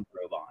boxing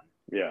robe on.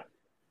 Yeah.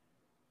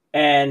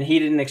 And he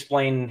didn't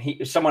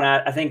explain. Someone,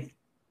 I think,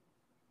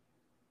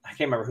 I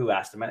can't remember who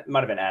asked him. It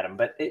might have been Adam,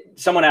 but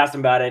someone asked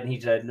him about it, and he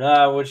said,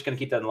 "No, we're just going to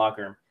keep that in the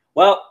locker room."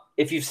 Well,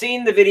 if you've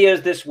seen the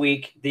videos this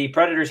week, the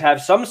Predators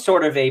have some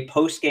sort of a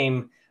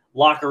post-game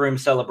locker room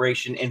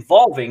celebration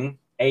involving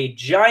a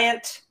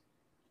giant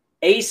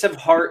Ace of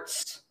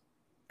Hearts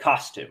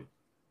costume.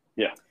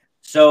 Yeah.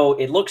 So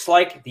it looks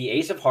like the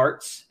Ace of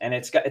Hearts, and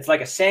it's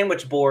like a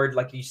sandwich board,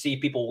 like you see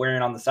people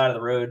wearing on the side of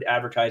the road,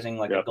 advertising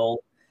like a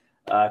gold.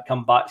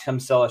 Come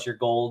sell us your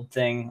gold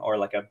thing, or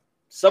like a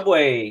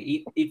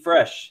Subway, eat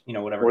fresh,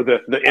 whatever. Or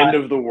the end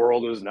of the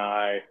world is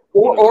nigh.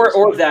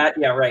 Or that,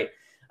 yeah, right.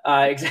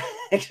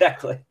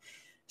 Exactly.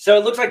 So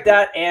it looks like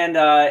that,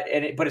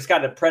 but it's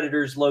got a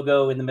Predators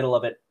logo in the middle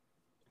of it,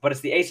 but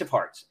it's the Ace of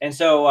Hearts. And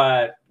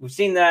so we've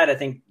seen that. I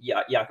think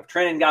Jakub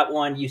Trenin got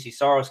one. UC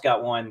Saros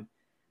got one.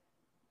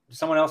 Did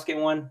someone else get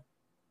one?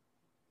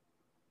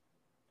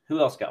 Who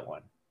else got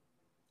one?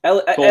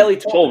 Eli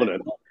Tolvanen.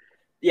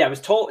 Yeah, it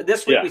was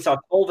this week. Yeah. We saw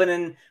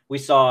Tolvanen, we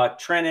saw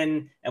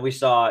Trenin, and we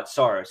saw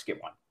Saros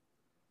get one.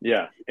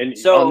 Yeah, and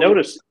so I'll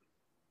notice.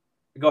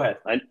 Go ahead.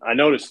 I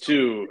noticed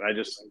too. I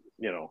just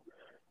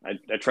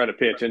I try to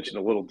pay attention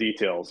to little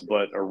details,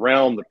 but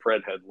around the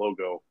Pred head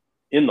logo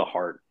in the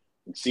heart,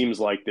 it seems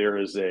like there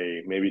is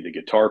maybe the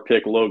guitar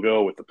pick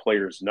logo with the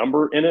player's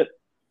number in it,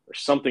 or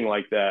something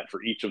like that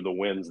for each of the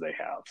wins they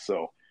have.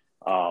 So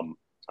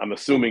I'm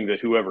assuming that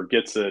whoever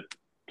gets it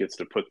gets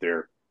to put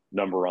their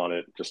number on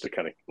it, just to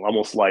kind of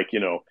almost like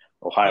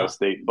Ohio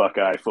State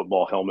Buckeye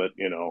football helmet.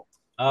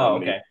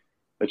 Okay.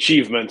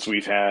 Achievements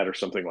we've had or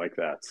something like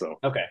that. So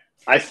okay,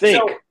 I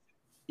think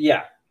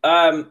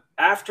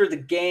after the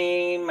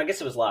game, I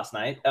guess it was last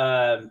night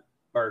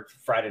or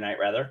Friday night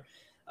rather.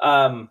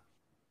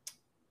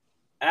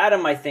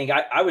 Adam, I think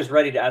I was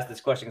ready to ask this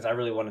question because I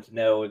really wanted to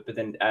know, but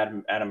then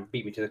Adam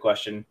beat me to the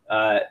question.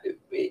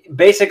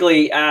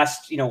 Basically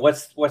asked,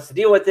 what's the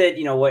deal with it?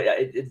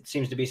 It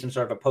seems to be some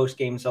sort of a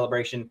post-game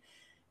celebration.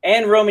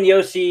 And Roman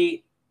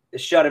Josi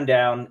shut him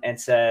down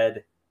and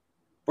said,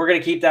 "We're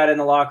going to keep that in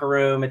the locker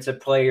room. It's a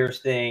players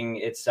thing.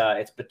 It's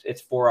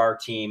for our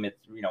team.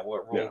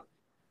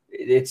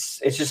 It's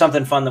just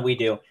something fun that we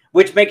do,"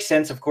 which makes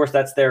sense. Of course,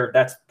 that's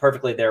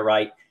perfectly their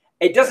right.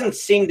 It doesn't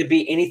seem to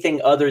be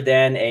anything other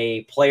than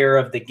a player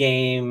of the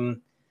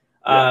game.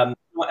 Yeah.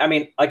 I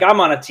mean, like I'm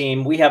on a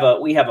team. We have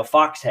a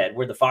fox head.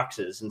 We're the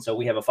Foxes, and so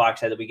we have a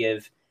fox head that we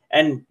give.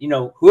 And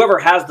whoever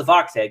has the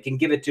fox head can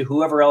give it to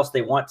whoever else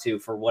they want to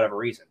for whatever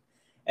reason.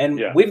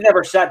 And we've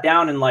never sat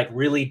down and like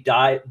really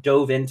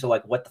dove into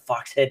like what the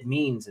fox head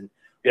means and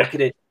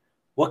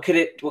what could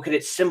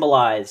it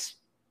symbolize.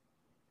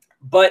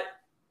 But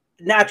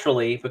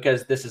naturally,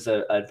 because this is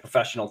a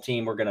professional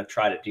team, we're going to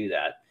try to do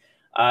that.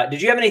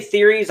 Did you have any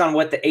theories on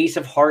what the Ace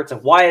of Hearts,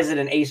 why is it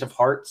an Ace of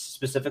Hearts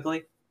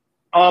specifically?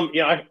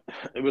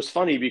 It was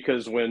funny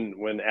because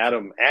when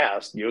Adam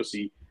asked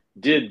Josi,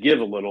 did give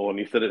a little, and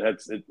he said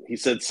he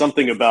said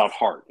something about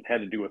heart. It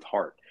had to do with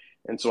heart.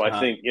 And so I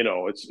think,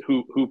 it's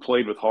who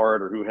played with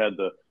heart or who had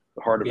the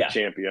heart of a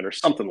champion or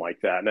something like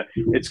that. And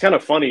it's kind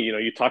of funny,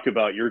 you talk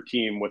about your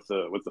team with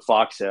the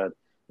Foxhead.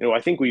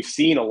 I think we've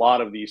seen a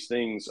lot of these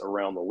things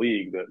around the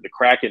league. The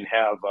Kraken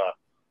have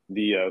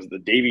the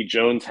Davy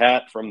Jones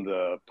hat from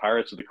the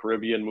Pirates of the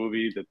Caribbean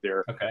movie that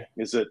they're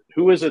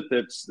who is it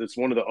that's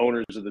one of the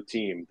owners of the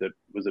team? That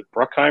was it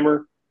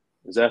Bruckheimer?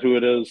 Is that who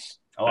it is?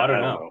 Oh, I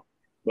don't know.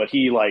 But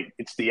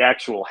it's the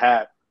actual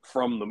hat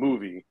from the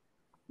movie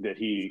that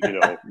he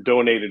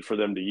donated for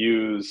them to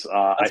use.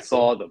 I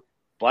saw the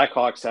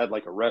Blackhawks had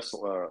like a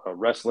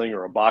wrestling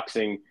or a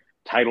boxing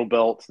title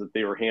belt that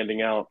they were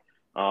handing out.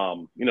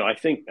 I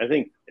think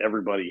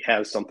everybody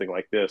has something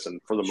like this,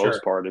 and for the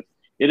most part,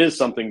 it is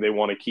something they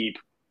want to keep.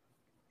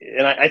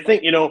 And I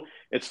think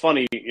it's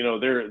funny.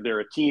 They're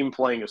a team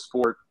playing a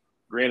sport.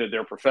 Granted,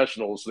 they're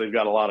professionals, so they've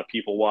got a lot of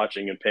people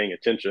watching and paying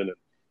attention.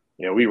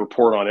 And we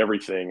report on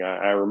everything.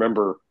 I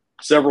remember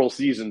several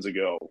seasons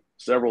ago,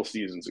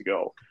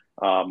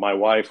 my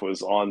wife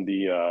was on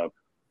the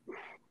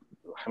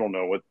I don't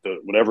know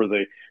whatever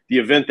the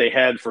event they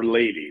had for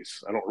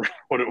ladies. I don't remember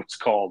what it was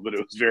called, but it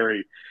was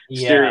very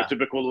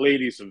stereotypical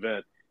ladies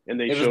event. And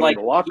they showed like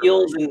the locker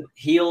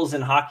heels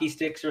and hockey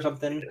sticks or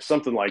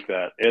something like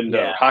that. And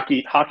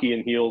hockey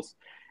and heels.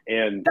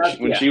 And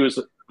when she was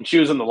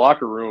in the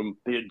locker room,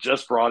 they had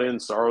just brought in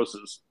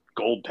Saros's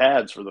gold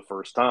pads for the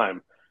first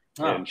time.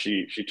 Oh. And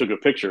she took a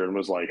picture and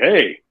was like,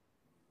 "Hey,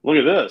 look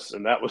at this."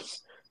 And that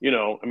was,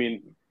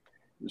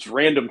 this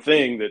random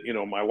thing that,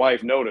 my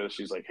wife noticed.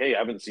 She's like, "Hey, I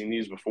haven't seen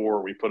these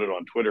before." We put it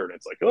on Twitter and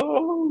it's like,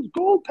 "Oh,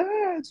 gold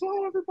pads.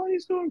 Oh,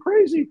 everybody's going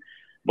crazy."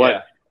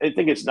 But I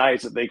think it's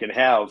nice that they can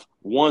have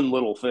one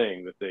little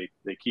thing that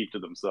they keep to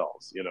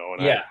themselves, and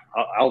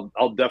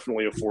I'll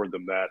definitely afford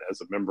them that as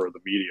a member of the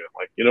media.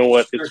 Like, you know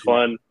what? It's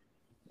fun.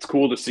 It's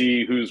cool to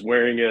see who's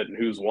wearing it and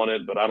who's won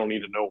it, but I don't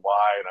need to know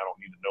why, and I don't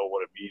need to know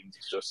what it means.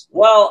 It's just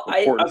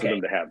important for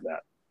them to have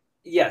that.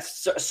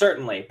 Yes,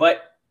 certainly.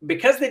 But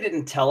because they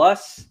didn't tell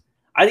us,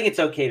 I think it's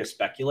okay to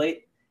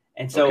speculate.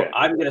 And so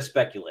I'm going to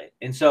speculate.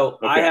 And so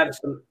I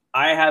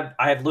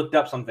have looked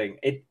up something.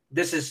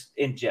 This is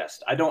in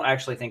jest. I don't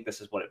actually think this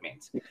is what it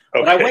means.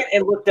 But I went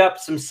and looked up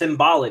some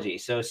symbology.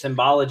 So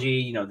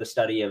symbology, the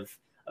study of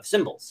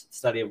symbols,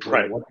 study of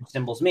what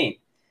symbols mean.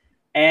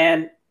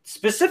 And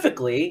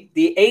specifically,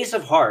 the Ace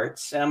of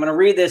Hearts, and I'm going to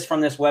read this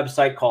from this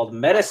website called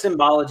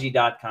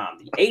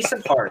metasymbology.com. The Ace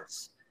of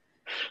Hearts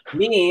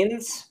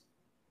means,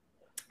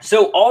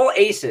 so all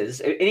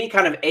aces, any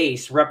kind of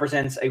ace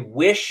represents a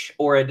wish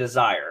or a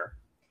desire.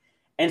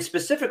 And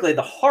specifically,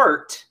 the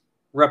heart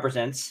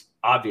represents,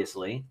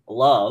 obviously,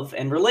 love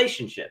and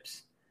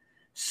relationships.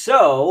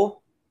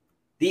 So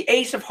the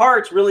Ace of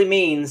Hearts really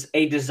means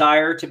a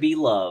desire to be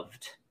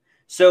loved.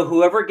 So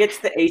whoever gets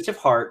the Ace of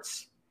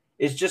Hearts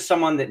is just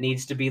someone that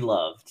needs to be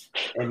loved.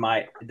 In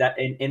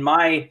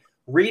my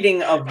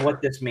reading of what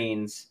this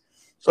means,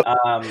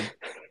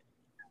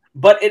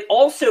 but it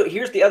also,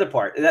 here's the other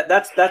part.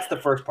 That's the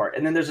first part,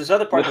 and then there's this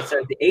other part that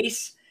says the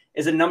ace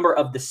is a number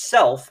of the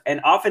self and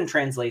often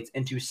translates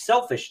into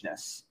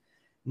selfishness.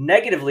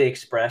 Negatively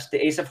expressed, the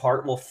Ace of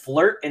Heart will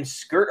flirt and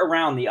skirt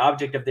around the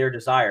object of their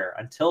desire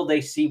until they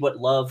see what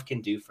love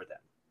can do for them.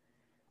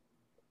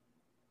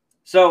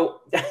 So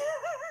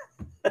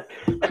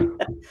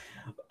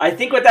I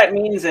think what that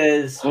means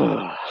is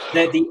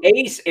that the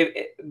ace,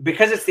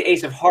 because it's the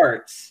Ace of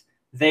Hearts,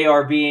 they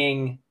are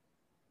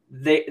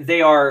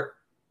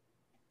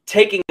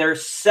taking their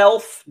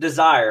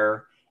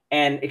self-desire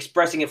and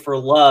expressing it for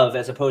love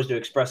as opposed to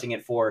expressing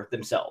it for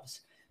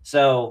themselves.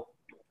 So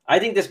I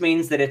think this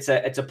means that it's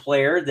a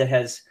player that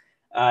has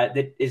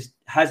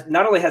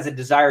not only has a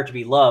desire to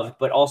be loved,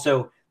 but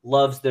also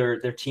loves their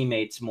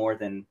teammates more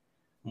than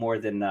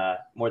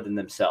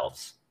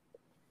themselves.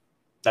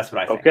 That's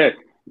what I think. Okay.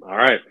 All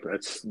right.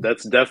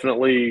 That's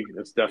definitely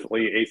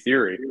a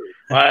theory.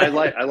 I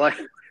like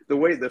the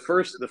way the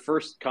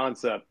first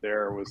concept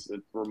there was.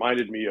 It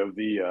reminded me of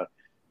the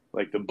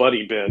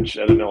buddy bench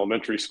at an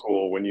elementary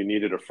school when you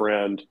needed a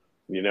friend,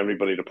 you didn't have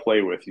anybody to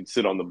play with. You'd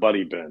sit on the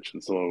buddy bench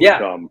and someone would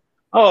come.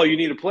 Oh, you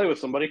need to play with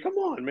somebody? Come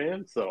on,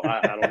 man. So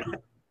I don't know.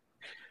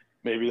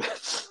 Maybe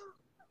that's.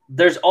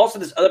 There's also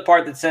this other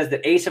part that says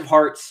that Ace of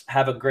Hearts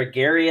have a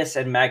gregarious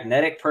and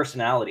magnetic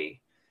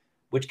personality,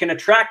 which can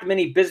attract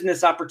many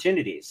business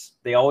opportunities.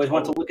 They always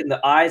want to look in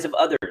the eyes of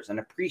others and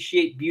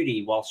appreciate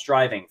beauty while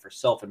striving for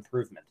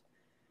self-improvement.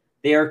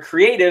 They are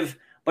creative,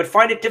 but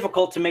find it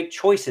difficult to make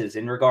choices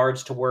in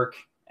regards to work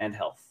and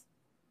health.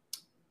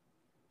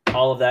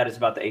 All of that is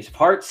about the Ace of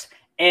Hearts.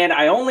 And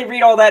I only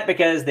read all that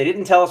because they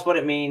didn't tell us what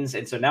it means.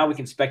 And so now we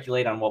can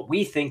speculate on what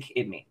we think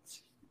it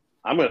means.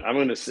 I'm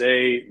going to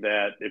say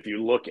that if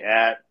you look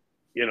at,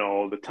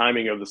 the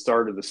timing of the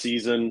start of the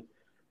season,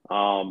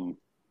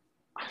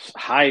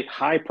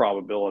 high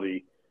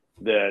probability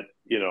that,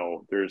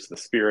 there's the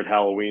Spirit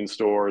Halloween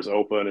stores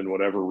open and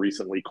whatever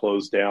recently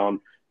closed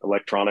down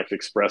Electronics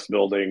Express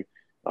building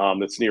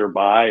that's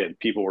nearby, and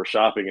people were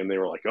shopping and they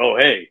were like, oh,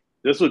 hey,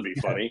 this would be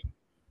funny.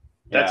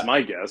 That's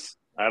my guess.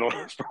 I don't.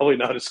 It's probably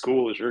not as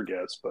cool as your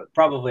guess, but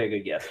probably a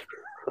good guess.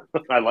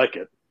 I like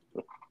it.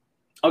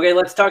 Okay,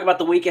 let's talk about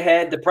the week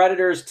ahead. The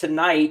Predators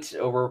tonight,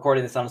 we're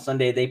recording this on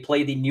Sunday, they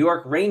play the New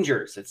York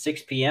Rangers at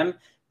 6 p.m.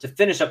 to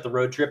finish up the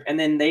road trip. And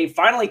then they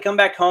finally come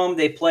back home.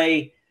 They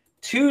play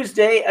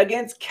Tuesday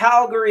against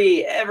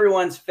Calgary,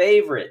 everyone's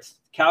favorite.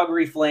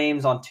 Calgary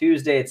Flames on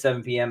Tuesday at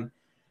 7 p.m.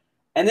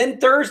 And then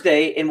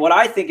Thursday, in what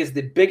I think is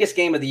the biggest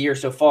game of the year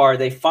so far,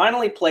 they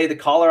finally play the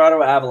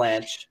Colorado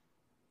Avalanche,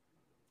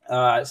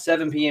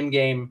 7 p.m.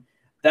 game.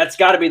 That's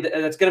going to be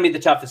the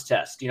toughest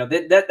test.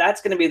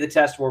 That's going to be the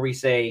test where we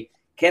say,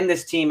 can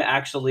this team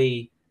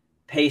actually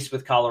pace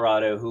with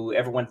Colorado, who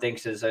everyone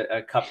thinks is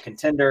a cup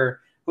contender,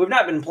 who have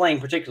not been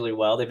playing particularly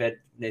well? They've had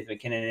Nathan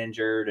McKinnon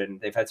injured, and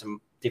they've had some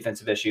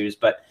defensive issues,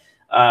 but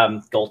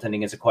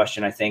goaltending is a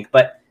question, I think.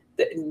 But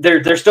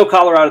they're still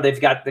Colorado.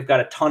 They've got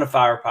a ton of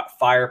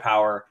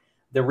firepower.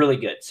 They're really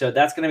good. So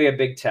that's going to be a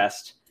big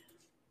test.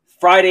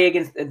 Friday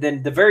and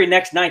then the very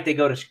next night they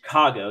go to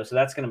Chicago. So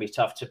that's going to be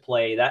tough to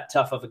play that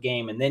tough of a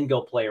game and then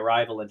go play a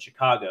rival in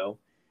Chicago.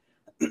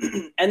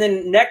 And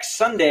then next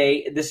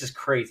Sunday, this is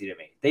crazy to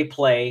me. They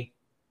play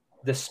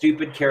the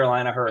stupid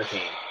Carolina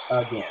Hurricanes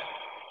again.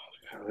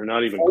 They're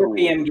not even 4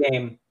 p.m.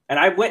 game. And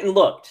I went and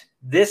looked.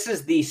 This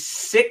is the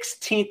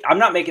 16th. I'm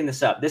not making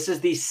this up. This is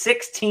the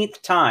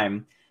 16th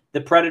time the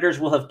Predators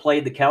will have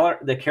played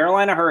the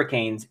Carolina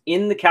Hurricanes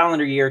in the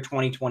calendar year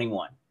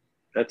 2021.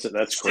 That's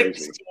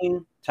crazy.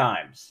 16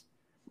 times.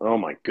 Oh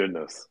my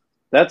goodness.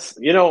 That's,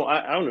 I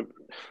don't know.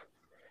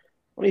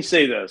 Let me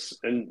say this,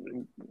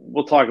 and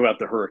we'll talk about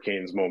the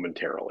Hurricanes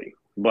momentarily.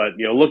 But,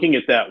 looking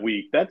at that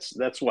week, that's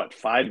what,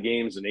 5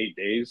 games in 8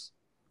 days?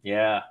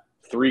 Yeah.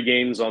 3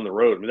 games on the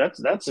road. I mean,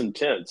 that's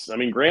intense. I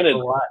mean, granted,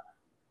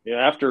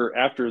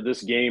 after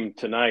this game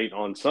tonight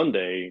on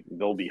Sunday,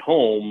 they'll be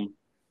home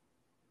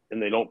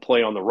and they don't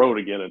play on the road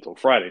again until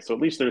Friday. So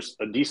at least there's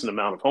a decent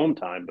amount of home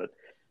time, but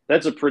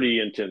that's a pretty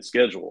intense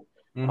schedule.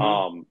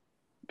 Mm-hmm.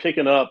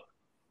 Picking up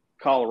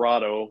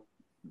Colorado,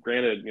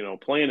 granted,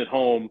 playing at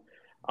home.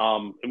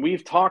 And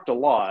we've talked a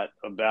lot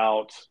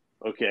about,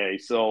 okay,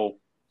 so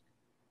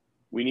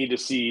we need to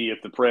see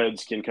if the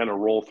Preds can kind of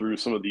roll through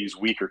some of these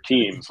weaker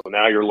teams. So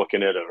now you're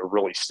looking at a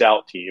really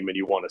stout team, and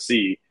you want to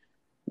see,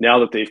 now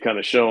that they've kind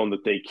of shown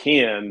that they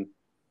can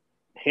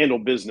handle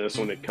business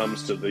when it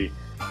comes to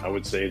I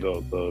would say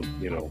the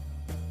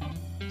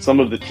some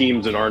of the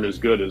teams that aren't as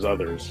good as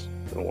others.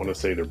 I don't want to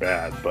say they're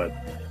bad, but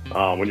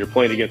when you're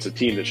playing against a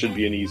team that should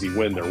be an easy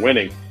win, they're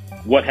winning.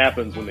 What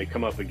happens when they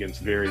come up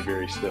against very,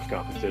 very stiff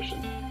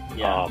competition?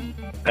 Yeah.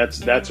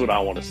 That's what I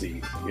want to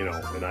see,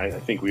 and I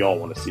think we all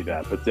want to see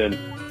that. But then,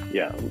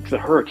 the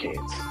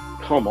Hurricanes,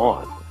 come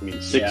on. I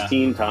mean,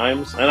 16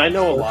 times, and I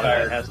know a lot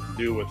of that has to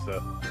do with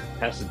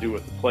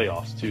the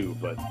playoffs too.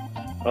 But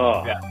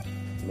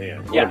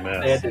man, what a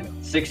mess. They had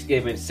a 6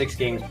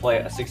 game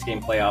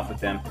playoff with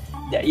them.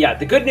 Yeah.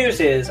 The good news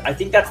is, I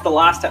think that's the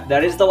last time.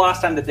 That is the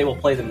last time that they will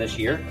play them this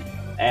year,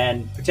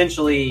 and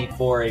potentially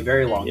for a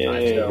very long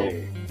time. So.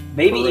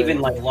 Maybe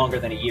even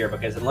longer than a year,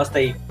 because unless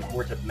they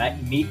were to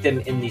meet them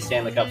in the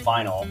Stanley Cup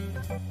final,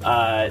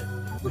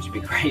 which would be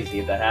crazy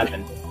if that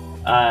happened,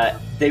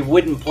 they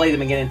wouldn't play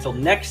them again until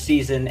next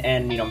season.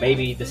 And,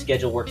 maybe the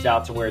schedule works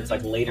out to where it's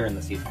later in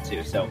the season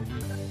too. So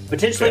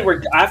potentially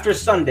after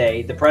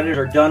Sunday, the Predators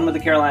are done with the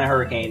Carolina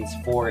Hurricanes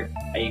for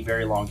a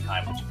very long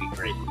time, which would be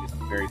great because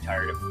I'm very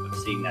tired of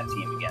seeing that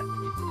team again.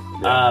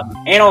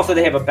 And also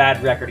they have a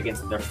bad record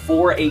against them. They're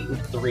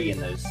 4-8-3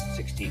 in those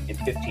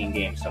 15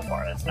 games so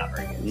far. That's not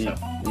very good. So,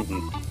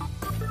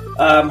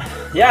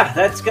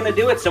 that's going to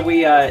do it. So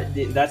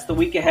that's the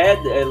week ahead.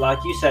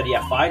 Like you said,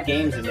 5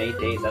 games in 8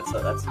 days. That's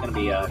going to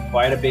be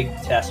quite a big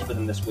test for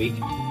them this week.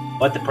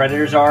 But the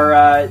Predators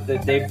are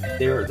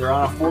they're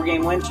on a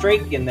 4-game win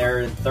streak, and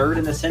they're 3rd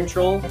in the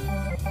Central.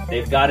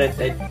 They've got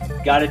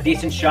a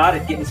decent shot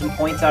at getting some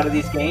points out of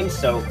these games.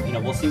 So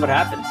we'll see what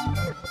happens.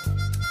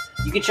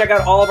 You can check out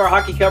all of our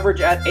hockey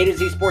coverage at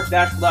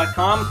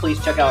A2ZSportsNashville.com.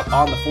 Please check out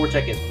On the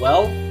Forecheck as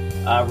well.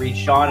 Read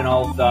Sean and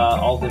all the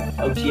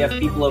OTF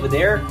people over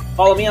there.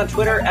 Follow me on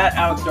Twitter at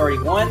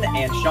AlexDoherty1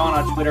 and Sean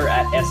on Twitter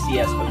at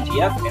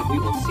SCSOTF. And we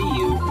will see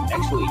you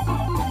next week.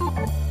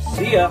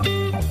 See ya.